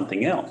gift for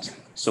something else.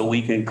 So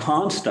we can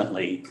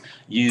constantly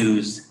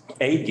use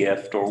a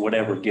gift or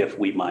whatever gift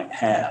we might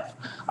have.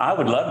 I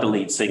would love to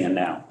lead singing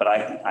now, but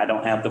I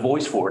don't have the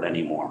voice for it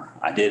anymore.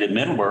 I did at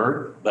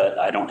Middleburg, but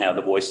I don't have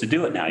the voice to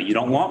do it now. You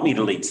don't want me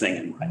to lead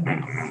singing right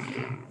now.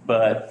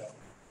 But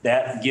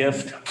that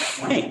gift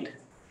waned.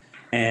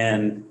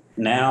 And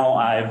now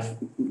I've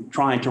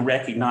trying to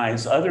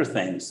recognize other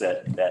things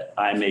that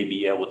I may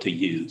be able to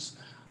use.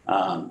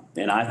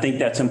 And I think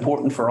that's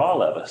important for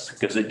all of us,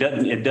 because it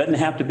doesn't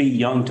have to be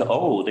young to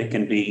old. It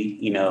can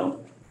be,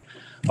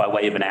 by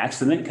way of an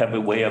accident, it can be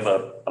by way of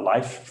a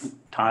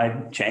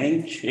lifetime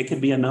change. It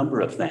could be a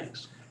number of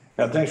things.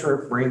 Now, thanks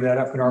for bringing that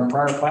up in our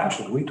prior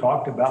classes. We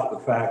talked about the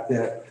fact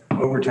that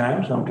over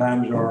time,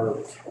 sometimes our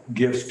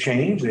gifts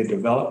change, they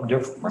develop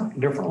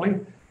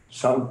differently.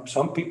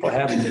 Some people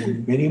have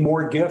many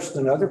more gifts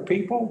than other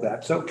people.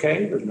 That's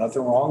okay. There's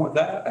nothing wrong with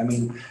that. I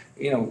mean,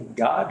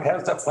 God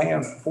has that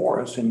plan for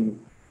us and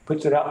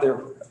puts it out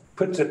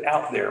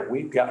there.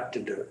 We've got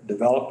to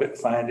develop it,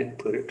 find it,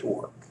 put it to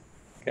work.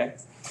 Okay.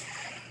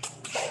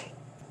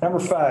 Number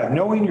 5,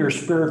 knowing your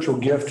spiritual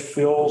gift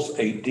fills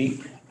a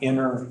deep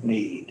inner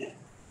need.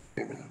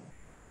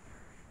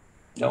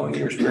 Knowing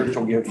your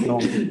spiritual gift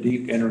fills a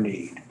deep inner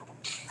need.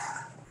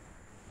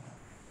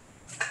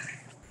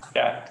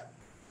 Yeah.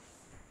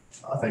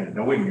 I think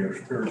knowing your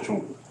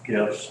spiritual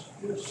gifts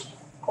is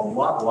a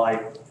lot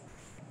like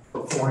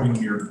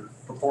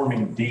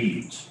performing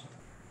deeds,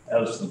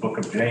 as the book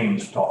of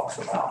James talks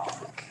about.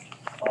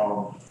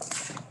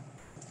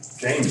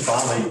 James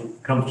finally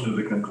comes to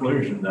the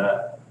conclusion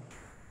that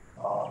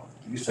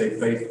you say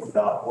faith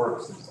without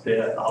works is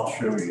dead. I'll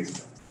show you.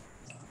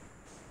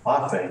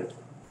 My faith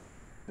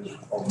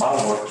or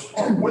my works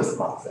are with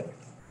my faith.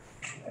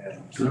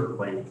 And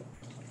certainly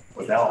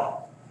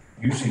without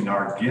using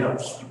our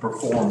gifts to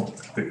perform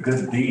the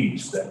good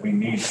deeds that we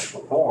need to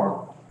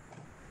perform,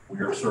 we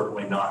are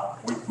certainly not,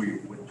 we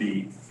would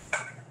be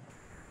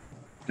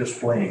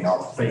displaying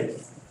our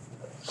faith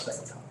at the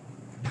same time.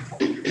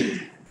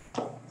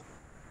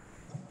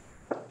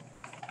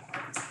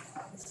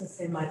 I was gonna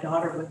say my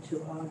daughter went to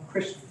a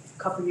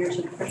couple years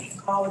at a Christian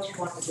college. She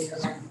wanted to be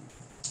a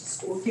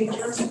school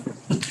teacher.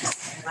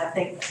 And I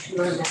think she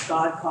learned that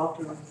God called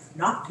her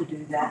not to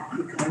do that,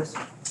 because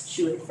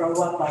she would throw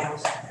up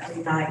almost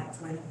every night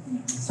when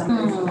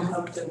somebody would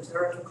come to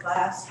observe the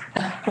class.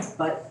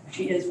 But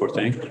she is a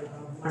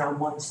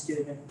one-on-one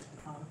student,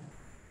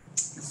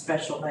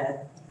 special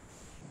ed.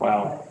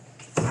 Wow.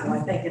 So I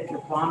think if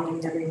you're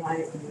vomiting every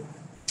night and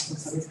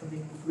somebody's going to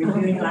be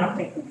reviewing you, I don't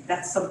think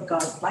that's something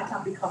God might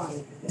not be calling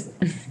you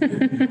to do.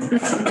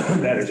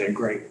 That is a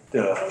great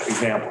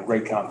example,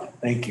 great comment.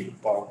 Thank you,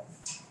 Paul.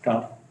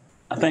 Tom?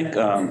 I think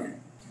in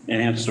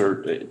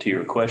answer to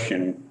your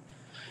question,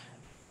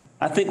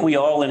 I think we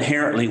all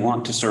inherently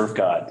want to serve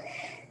God.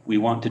 We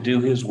want to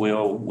do his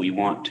will. We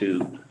want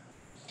to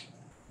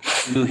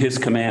do his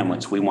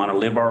commandments. We want to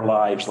live our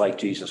lives like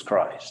Jesus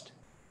Christ.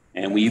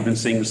 And we even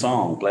sing the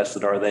song,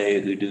 blessed are they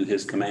who do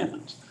his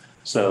commandments.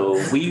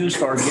 So we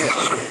used our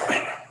gifts,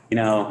 in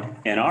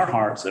our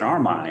hearts and our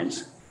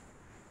minds.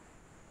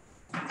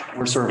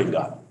 We're serving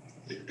God.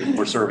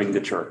 We're serving the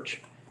church.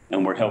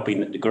 And we're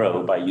helping it to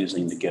grow by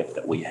using the gift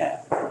that we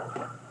have.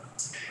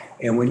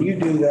 And when you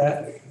do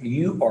that,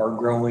 you are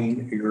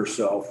growing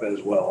yourself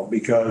as well,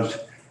 because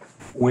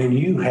when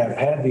you have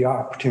had the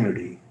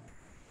opportunity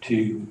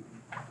to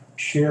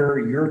share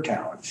your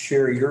talents,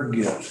 share your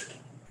gifts,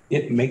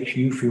 it makes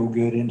you feel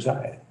good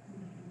inside.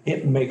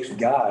 It makes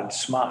God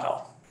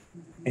smile.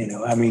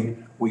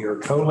 We are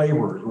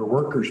co-laborers, we're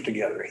workers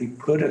together. He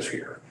put us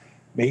here.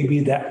 Maybe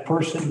that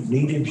person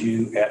needed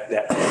you at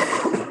that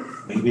time.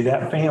 Maybe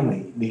that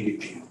family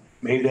needed you.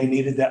 Maybe they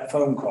needed that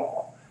phone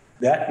call,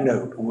 that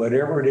note,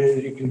 whatever it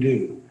is you can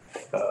do.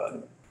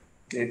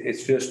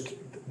 It's just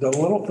the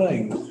little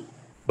things.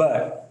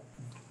 But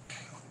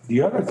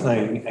the other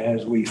thing,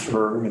 as we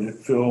serve and it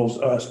fills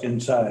us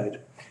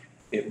inside,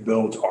 it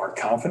builds our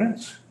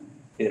confidence.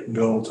 It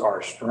builds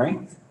our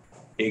strength.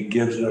 It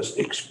gives us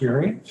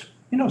experience.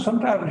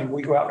 Sometimes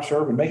we go out and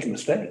serve and make a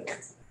mistake,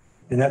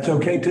 and that's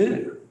okay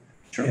too.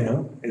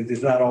 Sure.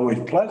 It's not always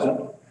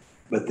pleasant,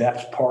 but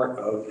that's part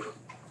of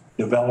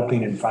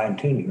developing and fine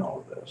tuning all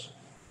of this.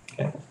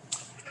 Okay.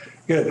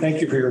 Good.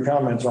 Thank you for your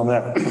comments on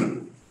that.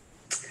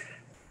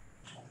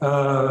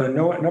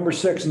 Number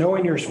 6,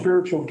 knowing your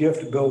spiritual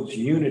gift builds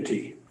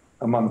unity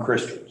among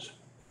Christians.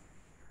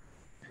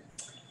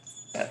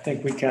 I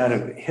think we kind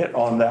of hit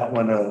on that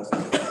one a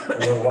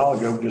little while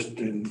ago, just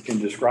in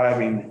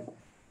describing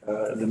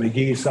the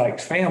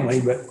McGee-Sykes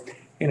family. But,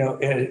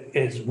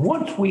 as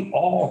once we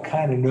all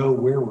kind of know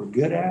where we're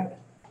good at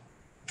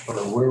or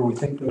where we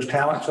think those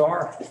talents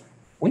are,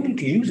 we need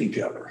to use each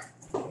other.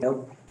 You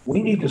know,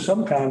 we need to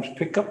sometimes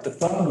pick up the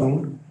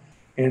phone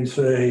and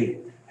say,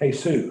 hey,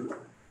 Sue,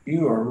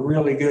 you are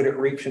really good at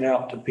reaching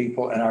out to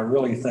people, and I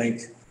really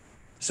think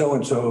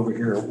so-and-so over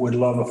here would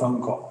love a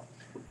phone call.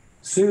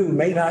 Sue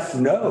may not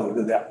know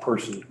that that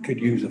person could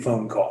use a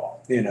phone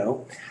call, you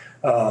know?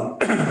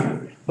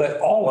 But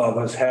all of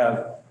us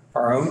have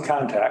our own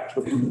contacts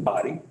with the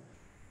body,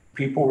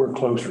 people we're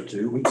closer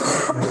to. We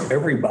know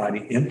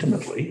everybody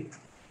intimately,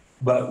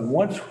 but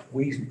once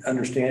we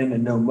understand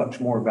and know much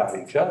more about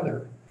each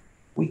other,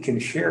 we can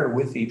share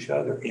with each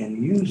other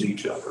and use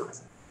each other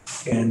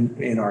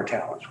in our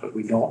talents, because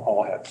we don't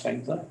all have the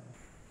same thing.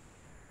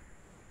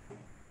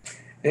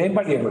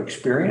 Anybody ever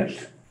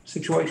experienced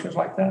situations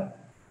like that?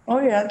 Oh,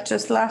 yeah,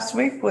 just last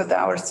week with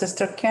our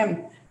sister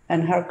Kim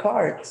and her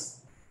cards.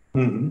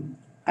 Mm-hmm.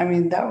 I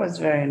mean, that was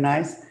very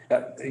nice.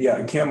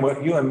 Yeah, Kim,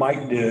 what you and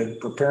Mike did,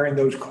 preparing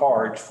those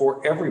cards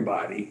for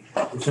everybody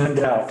to send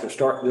out to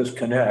start this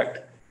connect,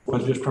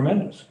 was just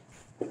tremendous,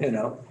 you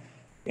know?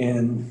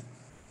 And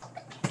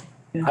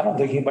I don't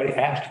think anybody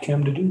asked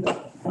Kim to do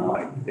that.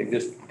 Like, they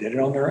just did it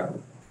on their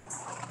own.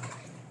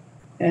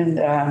 And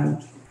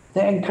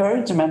the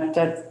encouragement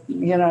that,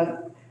 you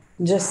know,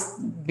 just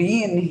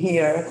being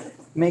here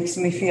makes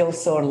me feel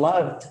so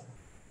loved.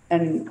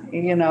 And,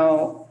 you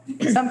know,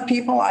 some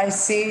people I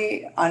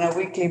see on a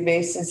weekly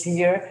basis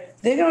here,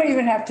 they don't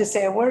even have to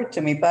say a word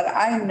to me, but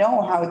I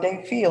know how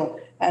they feel.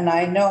 And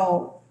I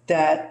know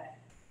that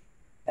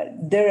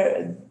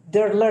they're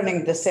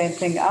learning the same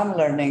thing I'm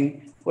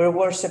learning. We're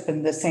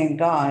worshiping the same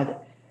God.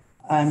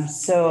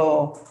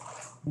 So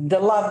the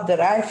love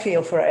that I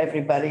feel for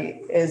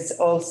everybody is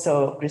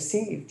also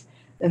received.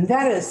 And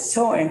that is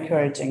so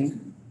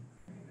encouraging.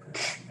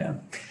 Yeah.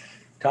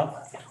 Tom?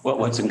 Well,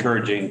 what's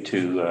encouraging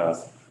to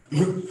us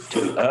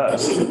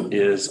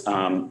is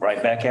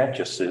right back at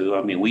you, Sue.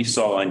 I mean, we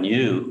saw in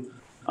you,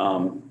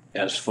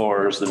 as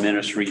far as the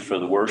ministry for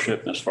the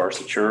worship, as far as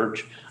the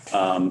church,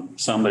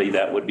 somebody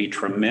that would be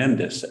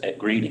tremendous at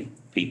greeting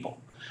people.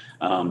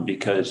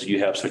 Because you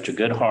have such a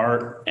good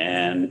heart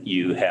and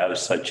you have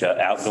such an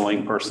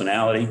outgoing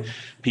personality.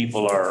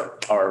 People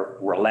are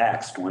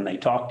relaxed when they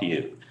talk to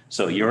you.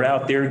 So you're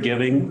out there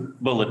giving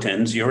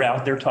bulletins, you're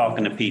out there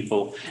talking to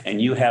people,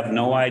 and you have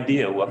no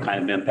idea what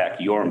kind of impact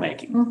you're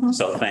making. Mm-hmm.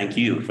 So thank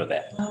you for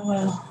that. Oh,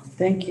 well,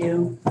 thank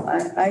you.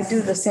 I do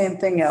the same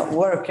thing at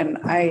work, and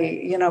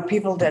you know,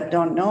 people that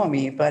don't know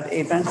me, but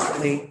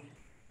eventually,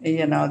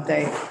 you know,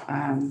 they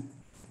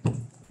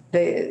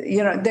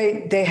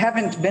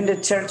haven't been to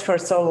church for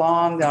so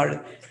long,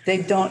 or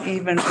they don't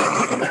even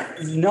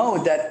know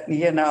that,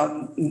 you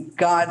know,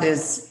 God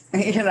is,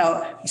 you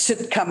know,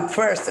 should come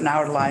first in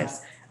our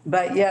lives.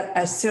 But yet,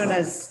 as soon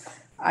as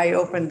I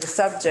open the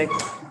subject,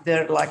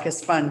 they're like a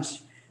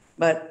sponge.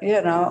 But, you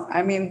know,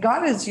 I mean,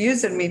 God is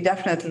using me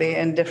definitely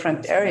in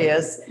different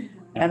areas.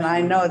 And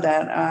I know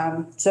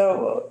that.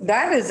 So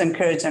that is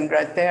encouraging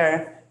right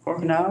there.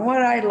 You know,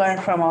 what I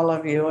learned from all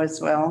of you as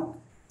well.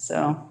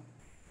 So.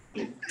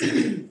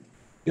 The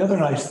other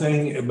nice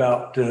thing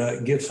about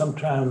gifts,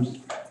 sometimes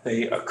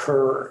they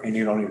occur and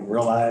you don't even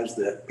realize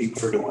that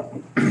people are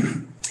doing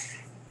them.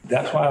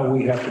 That's why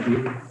we have to be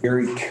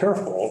very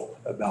careful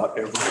about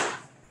ever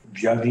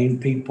judging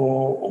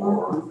people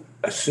or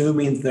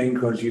assuming things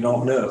because you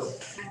don't know.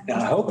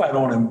 Now, I hope I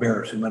don't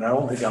embarrass him, and I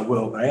don't think I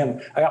will, but I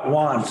got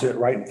Juan sitting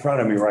right in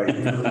front of me right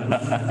now.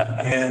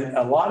 And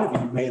a lot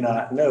of you may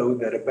not know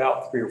that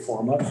about 3 or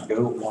 4 months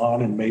ago,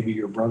 Juan and maybe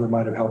your brother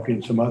might have helped you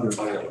and some others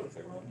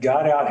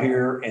got out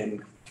here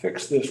and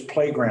fixed this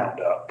playground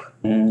up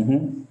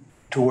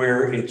to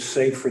where it's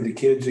safe for the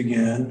kids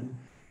again,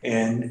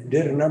 and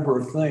did a number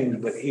of things,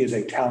 but he is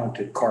a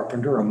talented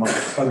carpenter,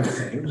 amongst other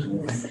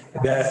things,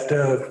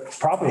 that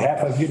probably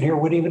half of you here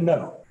wouldn't even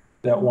know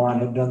that Juan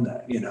had done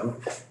that, you know.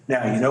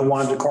 Now, you know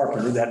Juan's a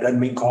carpenter. That doesn't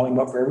mean call him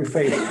up for every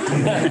favor.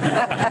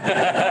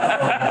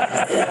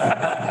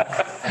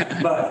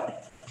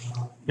 But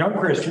young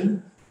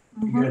Christian,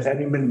 you guys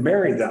hadn't even been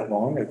married that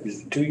long.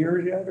 Is it 2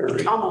 years yet? Or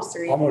Almost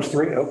 3. Almost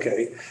 3,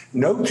 okay.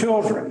 No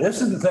children.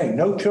 This is the thing,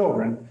 no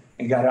children,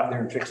 and got out there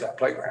and fixed that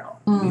playground.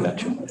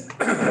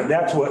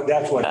 That's what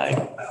it's all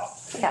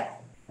about. Yeah.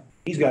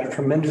 He's got a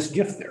tremendous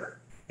gift there.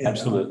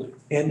 Absolutely.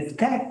 And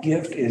that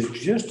gift is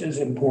just as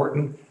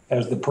important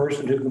as the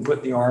person who can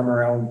put the arm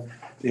around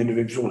the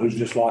individual who's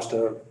just lost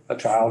a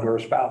child or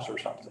a spouse or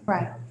something.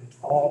 Right. It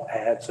all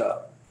adds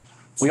up.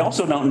 We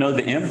also don't know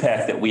the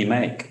impact that we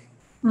make.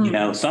 You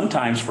know,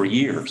 sometimes for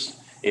years,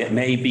 it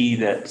may be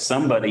that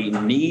somebody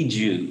needs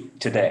you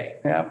today,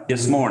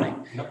 this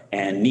morning,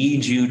 and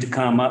needs you to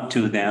come up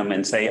to them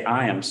and say,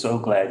 I am so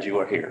glad you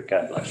are here.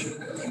 God bless you.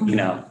 You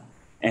know,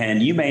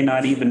 and you may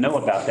not even know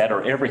about that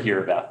or ever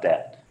hear about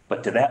that.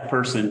 But to that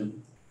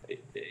person,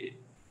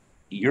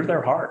 you're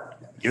their heart.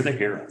 You're their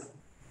hero.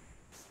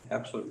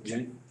 Absolutely.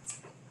 Jenny?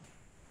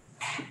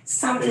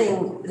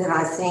 Something that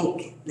I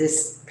think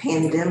this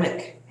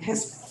pandemic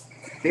has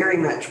very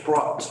much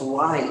brought to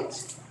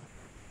light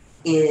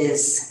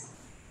is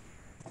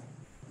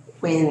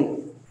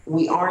when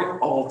we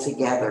aren't all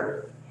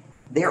together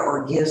there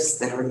are gifts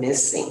that are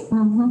missing.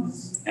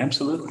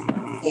 Absolutely.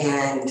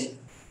 And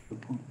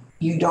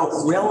you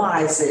don't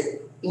realize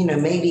it,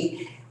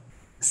 maybe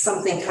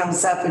something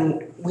comes up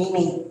and we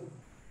need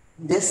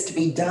this to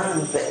be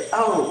done, but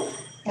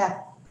Yeah.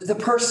 the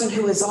person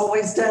who has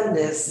always done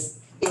this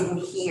isn't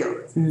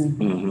here.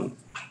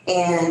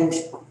 And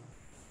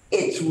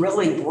it's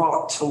really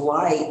brought to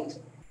light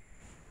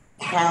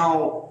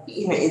how,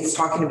 it's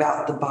talking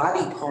about the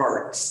body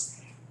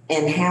parts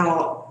and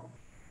how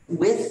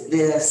with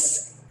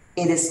this,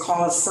 it has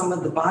caused some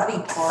of the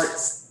body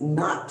parts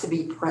not to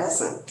be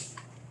present.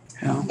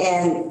 Yeah.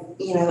 And,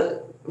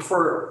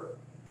 for,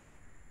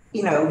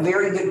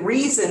 very good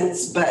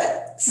reasons,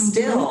 but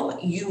still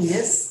you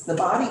miss the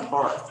body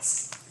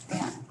parts.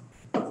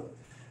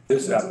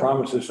 This, I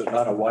promise this is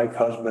not a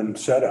wife-husband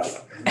setup.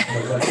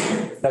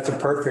 That's a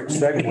perfect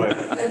segue.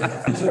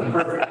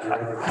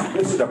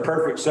 This is a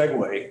perfect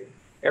segue.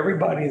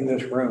 Everybody in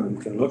this room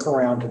can look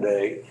around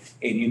today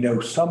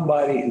and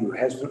somebody who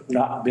has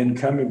not been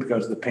coming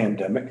because of the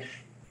pandemic.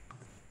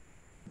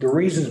 The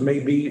reasons may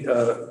be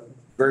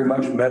very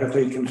much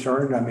medically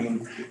concerned. I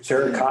mean,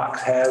 Sarah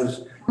Cox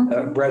has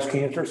breast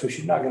cancer, so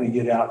she's not going to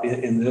get out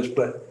in this,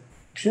 but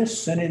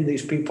just sending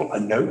these people a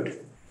note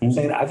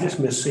saying, I just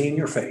miss seeing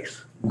your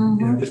face.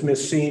 Just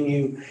miss seeing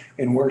you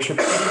in worship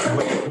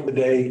the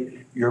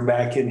day you're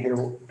back in here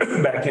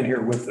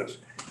with us.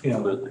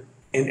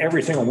 And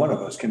every single one of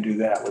us can do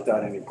that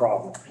without any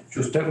problem.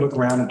 Just look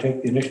around and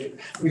take the initiative.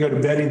 We go to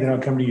Betty, then I'll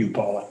come to you,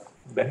 Paula.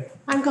 Betty?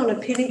 I'm going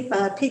to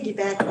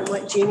piggyback on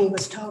what Jenny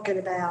was talking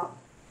about.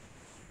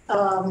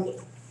 And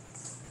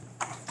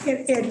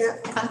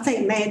I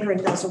think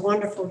Mandarin does a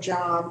wonderful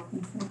job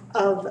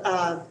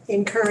of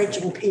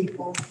encouraging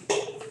people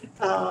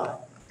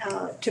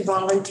to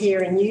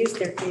volunteer and use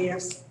their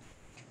gifts.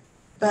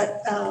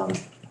 But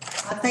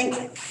I think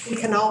we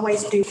can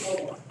always do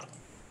more.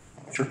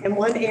 Sure. And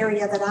one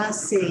area that I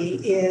see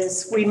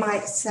is we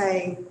might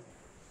say,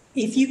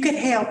 if you could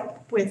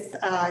help with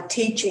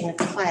teaching a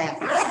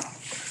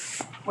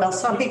class. Well,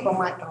 some people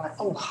might be like,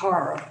 oh,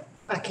 horror,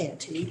 I can't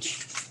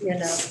teach,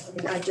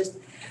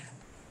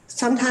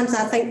 sometimes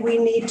I think we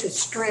need to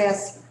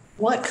stress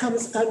what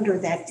comes under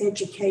that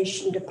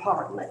education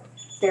department.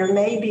 They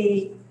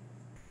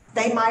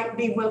might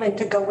be willing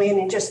to go in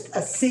and just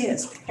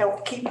assist,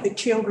 help keep the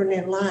children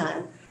in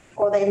line,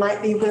 or they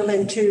might be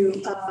willing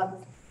to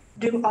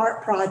do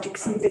art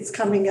projects if it's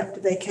coming up to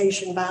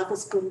vacation Bible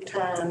school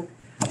time.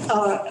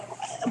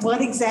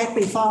 What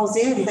exactly falls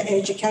in the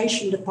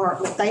education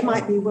department? They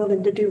might be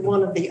willing to do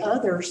one of the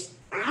others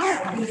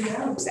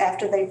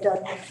after they've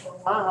done it for a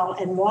while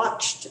and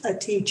watched a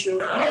teacher.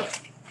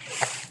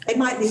 They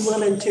might be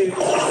willing to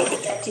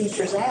get that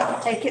teacher's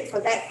out, take it for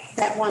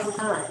that one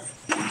time.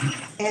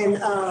 And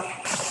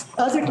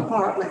other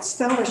departments,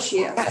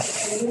 fellowship, and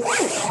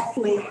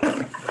exactly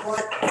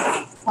what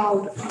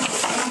called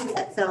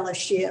that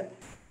fellowship.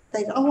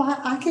 They go,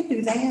 I can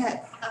do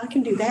that. I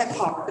can do that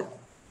part.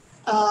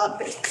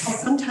 But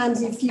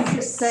sometimes if you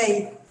just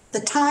say the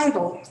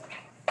title,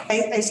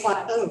 it's like,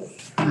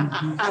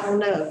 I don't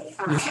know.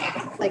 I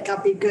don't think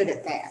I'll be good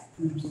at that.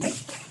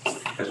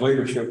 As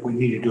leadership, we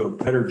need to do a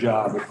better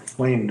job of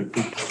explaining to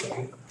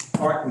people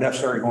who aren't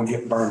necessarily going to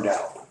get burned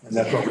out. And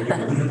that's what we're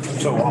doing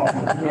so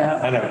often.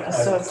 Yeah, I know.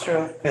 that's so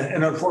true.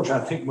 And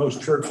unfortunately, I think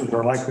most churches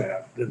are like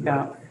that.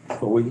 Yeah.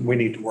 But we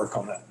need to work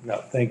on that. No,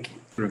 thank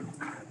you.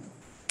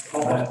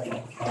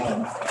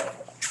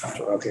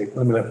 Okay,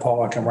 let me let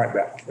Paula come right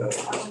back.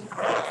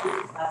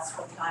 Last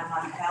one time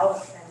on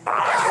health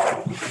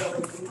and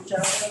really each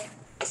other.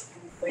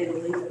 The way the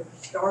leader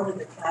started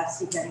the class,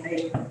 he had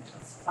made a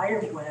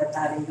spider web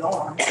out of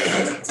yarn.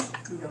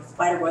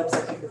 Spider webs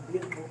are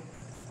beautiful.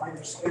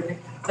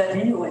 But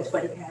anyways,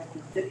 what he had to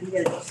do, he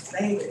had to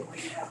say that what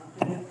you have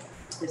to do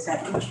is that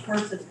each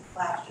person in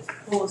class just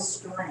pull a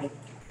string.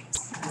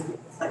 And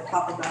it's like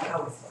talking about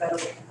how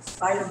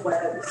spider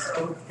web is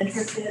so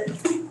intricate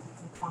and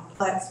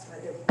complex, but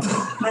it's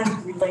kind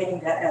of relating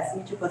that as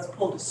each of us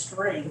pulled a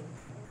string,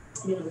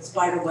 the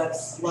spider web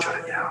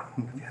slowly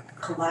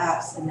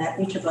collapsed, and that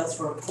each of us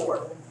were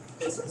important.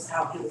 This is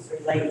how he was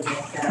relating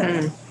with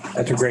that.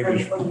 That's a great.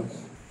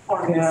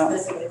 We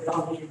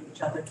all needed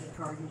each other to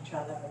encourage each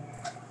other.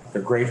 A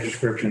great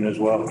description as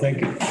well.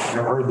 Thank you.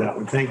 Never heard that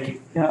one. Thank you.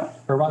 Yeah.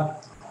 Irvine?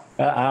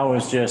 I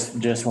was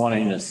just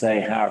wanting to say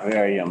how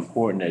very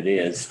important it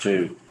is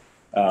to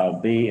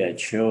be a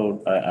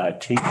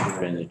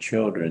teacher in the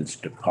children's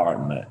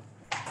department.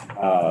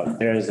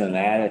 There's an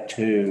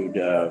attitude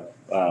of,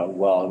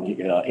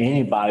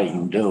 anybody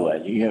can do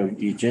it.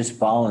 You just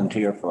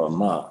volunteer for a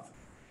month.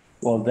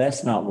 Well,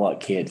 that's not what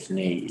kids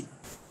need.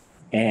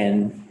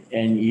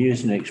 And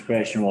use an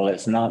expression, well,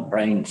 it's not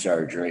brain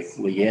surgery.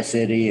 Well, yes,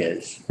 it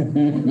is.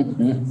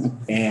 And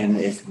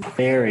it's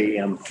very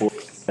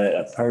important that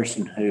a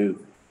person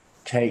who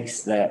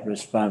takes that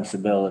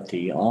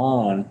responsibility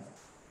on,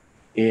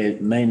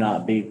 it may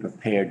not be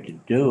prepared to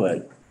do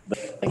it,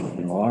 but they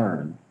can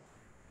learn.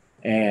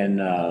 And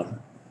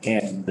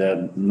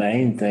the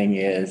main thing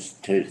is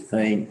to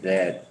think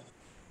that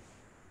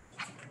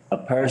A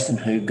person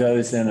who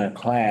goes in a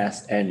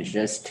class and is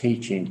just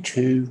teaching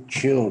 2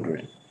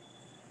 children,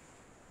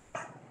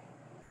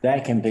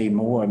 that can be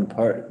more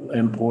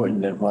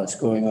important than what's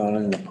going on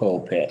in the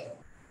pulpit.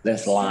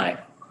 That's life.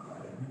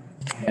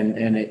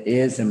 And it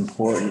is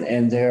important.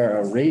 And there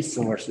are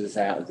resources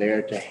out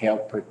there to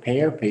help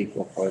prepare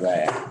people for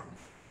that.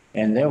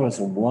 And there was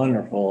a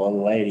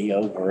wonderful lady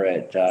over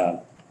at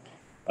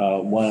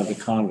one of the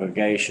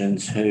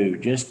congregations who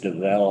just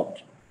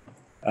developed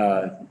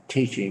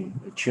teaching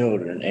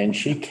children. And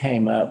she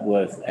came up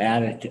with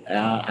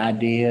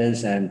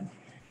ideas, and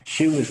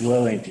she was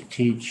willing to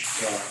teach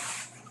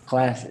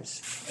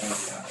classes.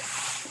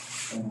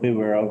 And we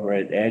were over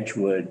at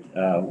Edgewood,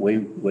 we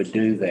would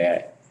do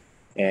that.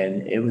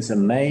 And it was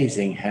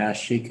amazing how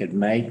she could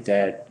make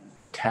that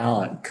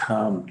talent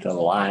come to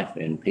life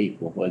in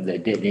people where they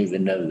didn't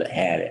even know they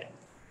had it.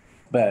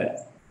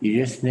 But you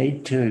just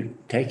need to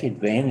take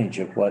advantage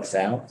of what's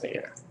out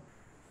there.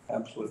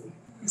 Absolutely.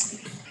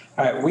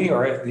 All right, we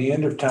are at the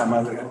end of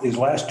time. These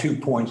last 2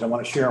 points, I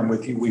want to share them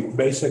with you. We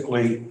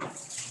basically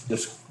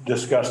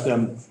discussed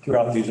them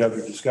throughout these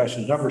other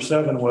discussions. Number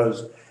 7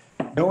 was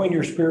knowing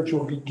your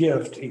spiritual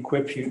gift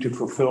equips you to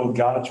fulfill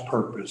God's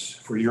purpose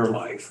for your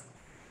life.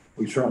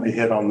 We certainly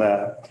hit on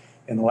that.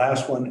 And the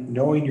last one,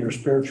 knowing your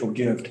spiritual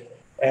gift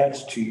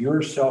adds to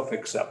your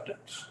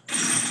self-acceptance.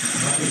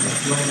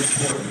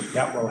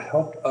 That will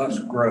help us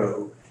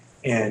grow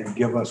and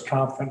give us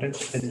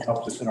confidence and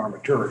helps us in our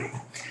maturity.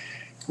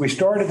 We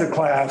started the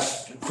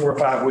class 4 or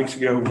 5 weeks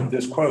ago with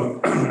this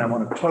quote, and I'm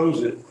going to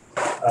close it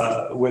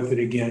with it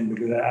again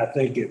because I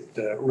think it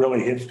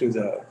really hits to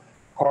the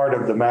heart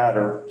of the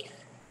matter.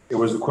 It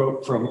was a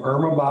quote from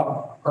Irma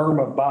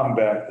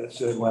Bombeck that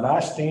said, "When I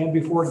stand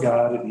before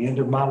God at the end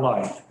of my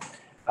life,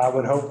 I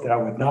would hope that I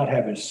would not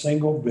have a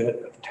single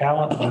bit of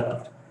talent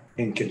left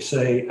and could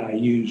say I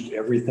used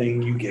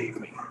everything you gave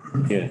me."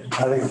 Yeah.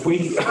 I think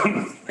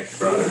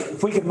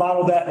if we could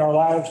model that in our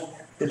lives,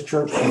 this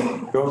church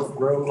will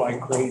grow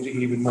like crazy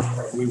even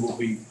more. We will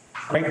be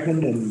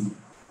strengthened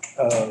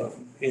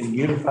and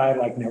unified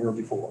like never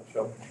before.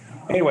 So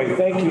anyway,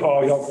 thank you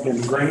all. Y'all have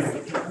been great.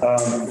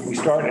 We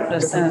start at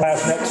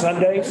class next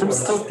Sunday. So I'm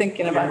still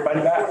thinking about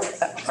everybody back.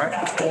 All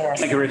right.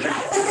 Thank you, Richard.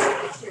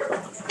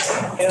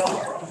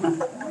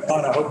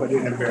 I hope I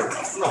didn't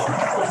embarrass you.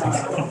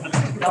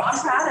 No, I'm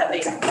proud of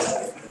you.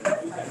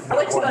 I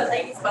went to a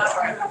ladies'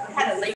 bar.